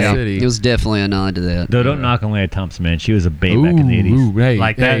 Caroline in Right. the City. It was definitely a nod to that. Though don't knock on Leah Thompson, man. She was a babe back in the 80s. Ooh, hey,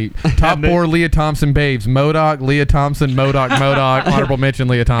 Like hey, that- top that four Leah Thompson babes: Modoc, Leah Thompson, Modoc. Honorable mention: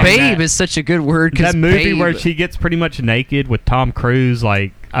 Leah Thompson. Babe is such a good word. 'Cause That movie babe, where she gets pretty much naked with Tom Cruise,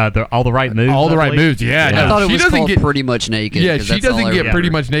 like all the right moves. All the I right believe. moves. Yeah, I no, thought it she was doesn't called get. Pretty Much Naked. Yeah, 'cause she that's all doesn't I get remember. pretty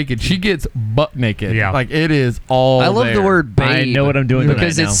much naked. She gets butt naked. Yeah. Like it is all. I love the there. word babe. I know what I'm doing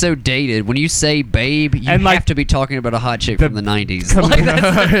because tonight it's now. so dated. When you say babe, you And, have like, to be talking about a hot chick the from the 90s. com- Like,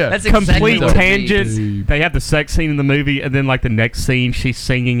 that's exactly Complete what it tangent. means. They have the sex scene in the movie, and then like the next scene, she's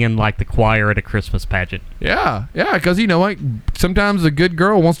singing in like the choir at a Christmas pageant. Yeah, because you know, like sometimes a good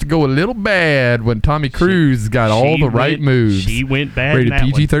girl wants to go a little bad when Tommy Cruise got all She the right went- moves. She went bad. in Rated that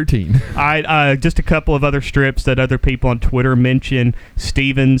one. PG-13. All right, just a couple of other strips that other people on Twitter mentioned.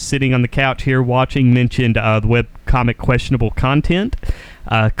 Steven, sitting on the couch here watching, mentioned the webcomic Questionable Content.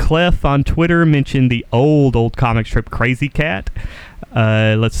 Clef on Twitter mentioned the old comic strip Crazy Cat.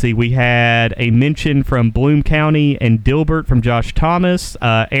 Let's see, we had a mention from Bloom County and Dilbert from Josh Thomas.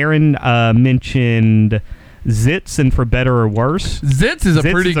 Aaron mentioned Zitz and For Better or Worse. Zitz is a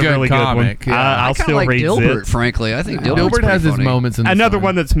Zitz pretty is a good really good one. comic. I'll I kind still of like read Dilbert, Zitz. frankly. I think Dilbert's Dilbert has pretty his funny. moments in the Another sun.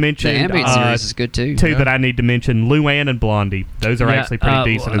 one that's The mentioned, animated series is good too. two that I need to mention, Luann and Blondie. Those are Yeah, actually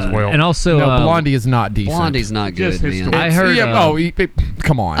pretty decent as well. And also, No, Blondie is not decent. Blondie's not good, Just man. historical. I heard,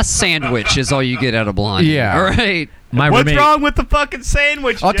 come on. A sandwich is all you get out of Blondie. Yeah. All right. my What's roommate, wrong with the fucking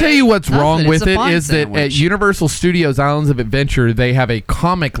sandwich? I'll Jay? tell you what's Nothing, wrong it's with a it fine is that at sandwich. Universal Studios Islands of Adventure they have a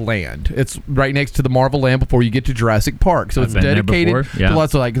comic land. It's right next to the Marvel Land before you get to Jurassic Park. So I've it's been there dedicated before, yeah. to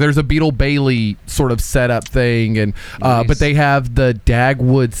lots of like there's a Beetle Bailey sort of setup thing and Nice. but they have the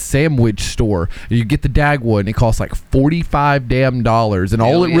Dagwood sandwich store. You get the Dagwood and it costs like $45 damn dollars and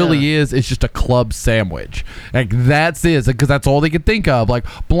all Hell it really yeah. is just a club sandwich. Like that's it because that's all they could think of. Like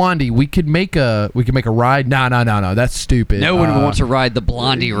Blondie, we could make a ride. No, that's stupid. No one wants to ride the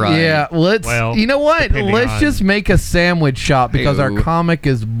Blondie ride. Yeah, Well, you know what? depending Let's on- just make a sandwich shop because our Ew. comic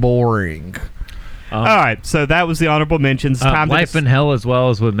is boring. All right, so that was the honorable mentions. Time to Life in Hell as well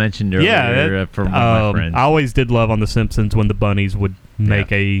as was mentioned earlier yeah, from one of my friends. I always did love on The Simpsons when the bunnies would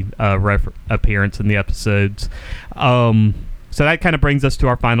make a appearance in the episodes. So that kind of brings us to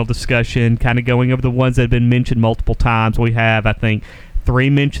our final discussion, kind of going over the ones that have been mentioned multiple times. We have, I think, 3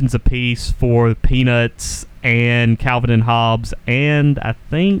 mentions apiece for Peanuts and Calvin and Hobbes, and I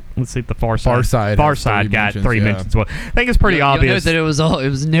think let's see if the Far Side has three got mentions, 3 yeah. mentions. Well, I think it's pretty You'll obvious. note that it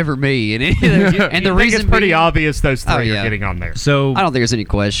was never me, and, and I the think reason it's pretty being- obvious those 3 Oh, are yeah. getting on there. So I don't think there's any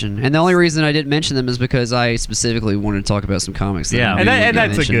question. And the only reason I didn't mention them is because I specifically wanted to talk about some comics. That Yeah. I And, knew that, would and get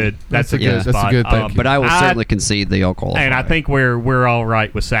that's a mentioned. good. That's a Yeah, good. that's a spot. good thank you. But I will I- certainly concede they all qualify. And I think we're all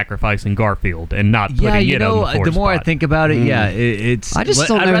right with sacrificing Garfield and not putting yeah, you it on know, the fourth the more I spot. think about it, yeah, it's. I just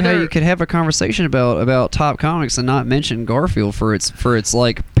don't I'd know how rather- you could have a conversation about top comics and not mention Garfield for its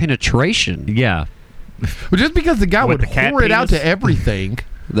like penetration. Yeah, Well, just because the guy With would the cat whore it out penis? to everything.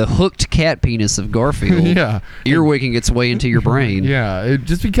 The hooked cat penis of Garfield. Yeah. Earwigging its way into your brain. Yeah,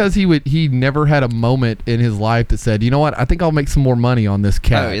 just because he never had a moment in his life that said, you know what, I think I'll make some more money on this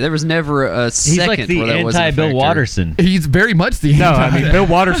cat. Oh, there was never a he's second like the where that wasn't a anti-Bill factor. Watterson. He's very much the No, I mean Bill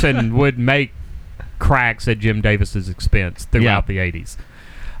Watterson would make cracks at Jim Davis's expense throughout the 80s.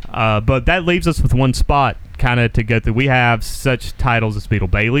 But that leaves us with one spot kind of to go through. We have such titles as Beetle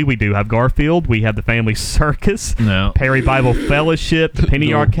Bailey. We do have Garfield. We have the Family Circus. No. Perry Bible Fellowship. The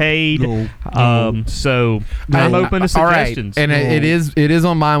Penny Arcade. So I'm open to All right, suggestions. and it is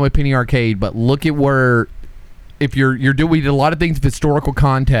on mine with Penny Arcade, but look at where if you're doing we did a lot of things with historical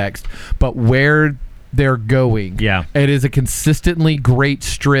context, but where they're going. Yeah. It is a consistently great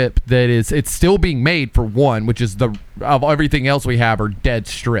strip that it's still being made for one, which is of everything else we have are dead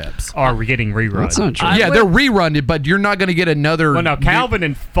strips. Are we getting reruns? That's not true. Yeah, they're rerun, but you're not going to get another. Well, no, Calvin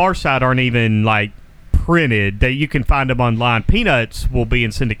and Farside aren't even like printed. That you can find them online. Peanuts will be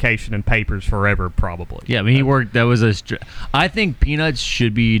in syndication and papers forever, probably. Yeah, I mean, he worked. That was I think Peanuts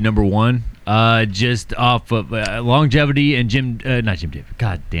should be number 1. just off of longevity and not Jim Davis.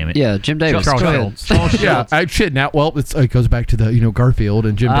 God damn it. Yeah, Jim Davis. Charles Go ahead. Schultz. Charles Yeah, Schultz. shit. Now, well, it goes back to the Garfield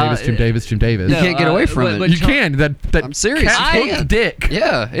and Jim Davis. You can't get away from it. You can. That I'm serious. cat You hooked can. dick.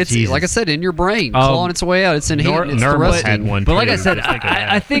 Yeah, it's Jesus. like I said, in your brain, clawing its way out. It's in Nor- it's Nermus thrusting. had one. But like too. I said, Just think of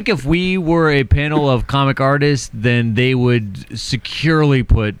that. I think if we were a panel of comic artists, then they would securely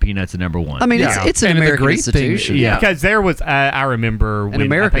put Peanuts at number one. I mean, Yeah. it's an And the American great thing- institution. yeah. Because there was, I remember when I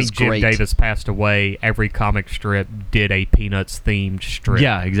America's think Jim great. Davis passed away, every comic strip did a Peanuts themed strip.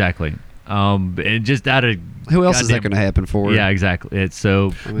 Yeah, exactly. And just out of Who else is that goddamn- going to happen for? Yeah, exactly. It's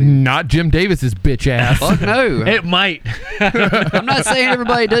so I mean, Not Jim Davis's bitch ass. fuck no. it might. I'm not saying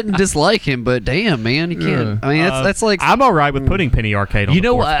everybody doesn't dislike him, but damn, man, you can't. I mean, that's like I'm all right with putting Penny Arcade on You the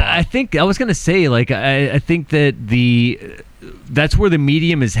know, fourth spot. I think I was gonna say like I think that that's where the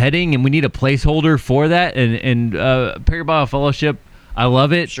medium is heading, and we need a placeholder for that. And Perry Bible Fellowship, I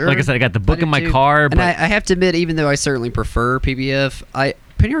love it. Sure. Like I said, I got the book I in do my too. car, And but I have to admit, even though I certainly prefer PBF,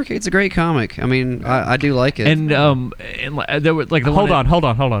 Penny Arcade's a great comic. I mean, I do like it. and there were like the hold one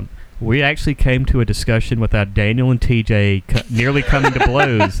on. We actually came to a discussion without Daniel and TJ nearly coming to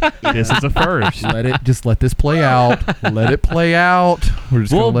blows. This is a first. Let this play out. Let it play out. We're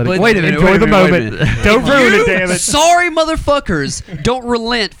just Well, gonna let but- it. Wait a minute. Enjoy wait a the minute, wait a moment. minute. Don't ruin it, damn it. Sorry, motherfuckers. Don't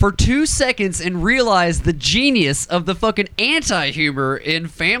relent for 2 seconds and realize the genius of the fucking anti-humor in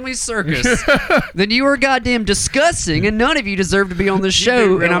Family Circus. Then you are goddamn disgusting, and none of you deserve to be on this You do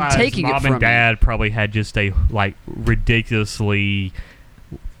show, and I'm realize taking it Mom from and Dad probably had just a ridiculously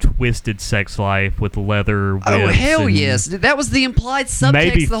twisted sex life with leather. you. Oh whips hell and- yes! That was the implied subtext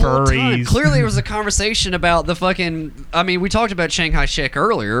Maybe the whole time. furries. Clearly, it was a conversation about the fucking. I mean, we talked about Shanghai Shek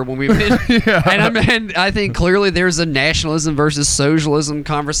earlier when we and I think clearly there's a nationalism versus socialism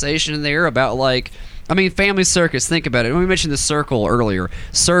conversation in there about like. I mean, Family Circus. Think about it. When we mentioned the circle earlier,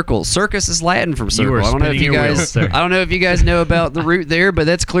 circus is Latin from circle. are I don't know if spinning you your guys. wheels, sir. I don't know if you guys know about the root there, but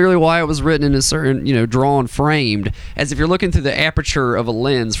that's clearly why it was written in a certain, drawn, framed, as if you're looking through the aperture of a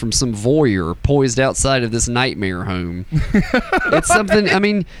lens from some voyeur poised outside of this nightmare home. It's something. I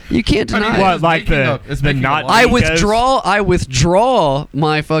mean, you can't deny. it. What, like It's the making a not? lot. I withdraw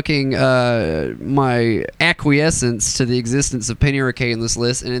my fucking my acquiescence to the existence of Penny Arcade in this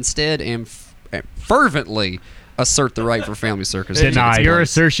list, and instead am fervently assert the right for Family Circus. to take its Denied. your place.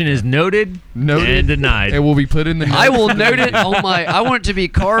 assertion is noted and denied. It will be put in the. I will note it on my. I want it to be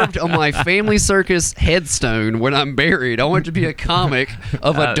carved on my Family Circus headstone when I'm buried. I want it to be a comic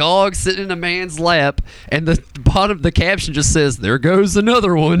of a dog sitting in a man's lap, and the bottom, the caption just says, "There goes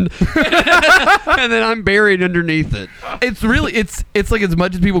another one," and then I'm buried underneath it. It's really it's like as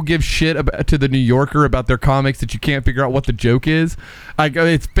much as people give shit to the New Yorker about their comics that you can't figure out what the joke is. Like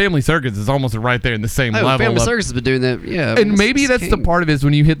it's Family Circus is almost right there in the same Oh, level. Family of- Circus has been doing that. Yeah, and maybe it's that's the king. part of it is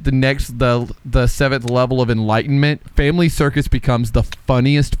when you hit the seventh level of enlightenment, Family Circus becomes the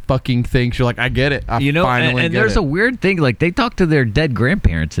funniest fucking thing. You're like, I get it. I finally and get there's it. a weird thing like they talk to their dead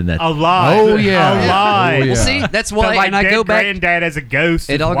grandparents in that. Alive. Oh, yeah. Alive. Oh, yeah. Well, see, that's So, why, like, and I dead go back. Granddad as a ghost.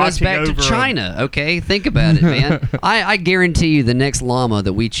 It is all goes watching back to over 'em. China, okay? Think about it, man. I guarantee you the next llama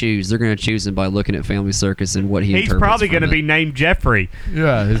that we choose, they're going to choose him by looking at Family Circus and what he He's interprets probably going to be named Jeffrey.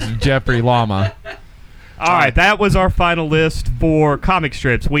 Yeah, it's Jeffrey Lama. All right, that was our final list for comic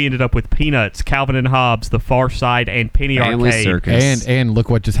strips. We ended up with Peanuts, Calvin and Hobbes, The Far Side, and Penny Family Arcade. Circus. And look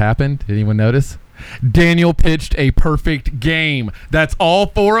what just happened. Did anyone notice? Daniel pitched a perfect game. That's all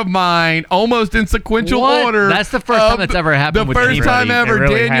four of mine, almost in sequential What? order. That's the first time that's ever happened The with first time anybody. ever, It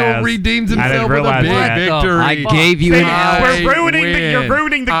really Daniel has. redeems I didn't himself with a realize big that. victory. I gave you an hour. We're ruining you're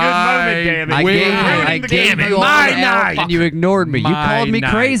ruining the good I moment, damn it. I win. gave, You're I ruining the gave good you all My an hour, night. and you ignored me. You My called me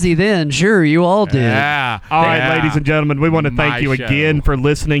night. crazy then. Sure, you all did. Yeah. All right, Yeah. ladies and gentlemen, we want to thank My you show. again for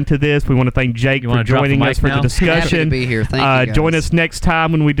listening to this. We want to thank Jake You for wanna drop the joining mic us for now? the discussion. Happy to be here. Thank you, guys. Join us next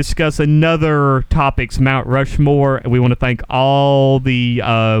time when we discuss another topics, Mount Rushmore. And we want to thank all the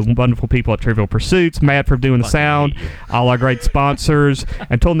wonderful people at Trivial Pursuits, Matt for doing the sound, all our great sponsors.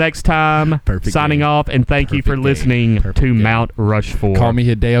 Until next time, Perfect signing game. off, and thank you for Perfect game. listening Perfect to game. Mount Rushmore. Call me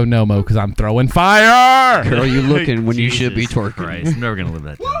Hideo Nomo because I'm throwing fire. Girl, you looking when you should be Jesus twerking. Christ, I'm never gonna live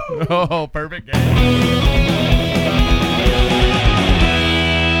that down. Oh, perfect game.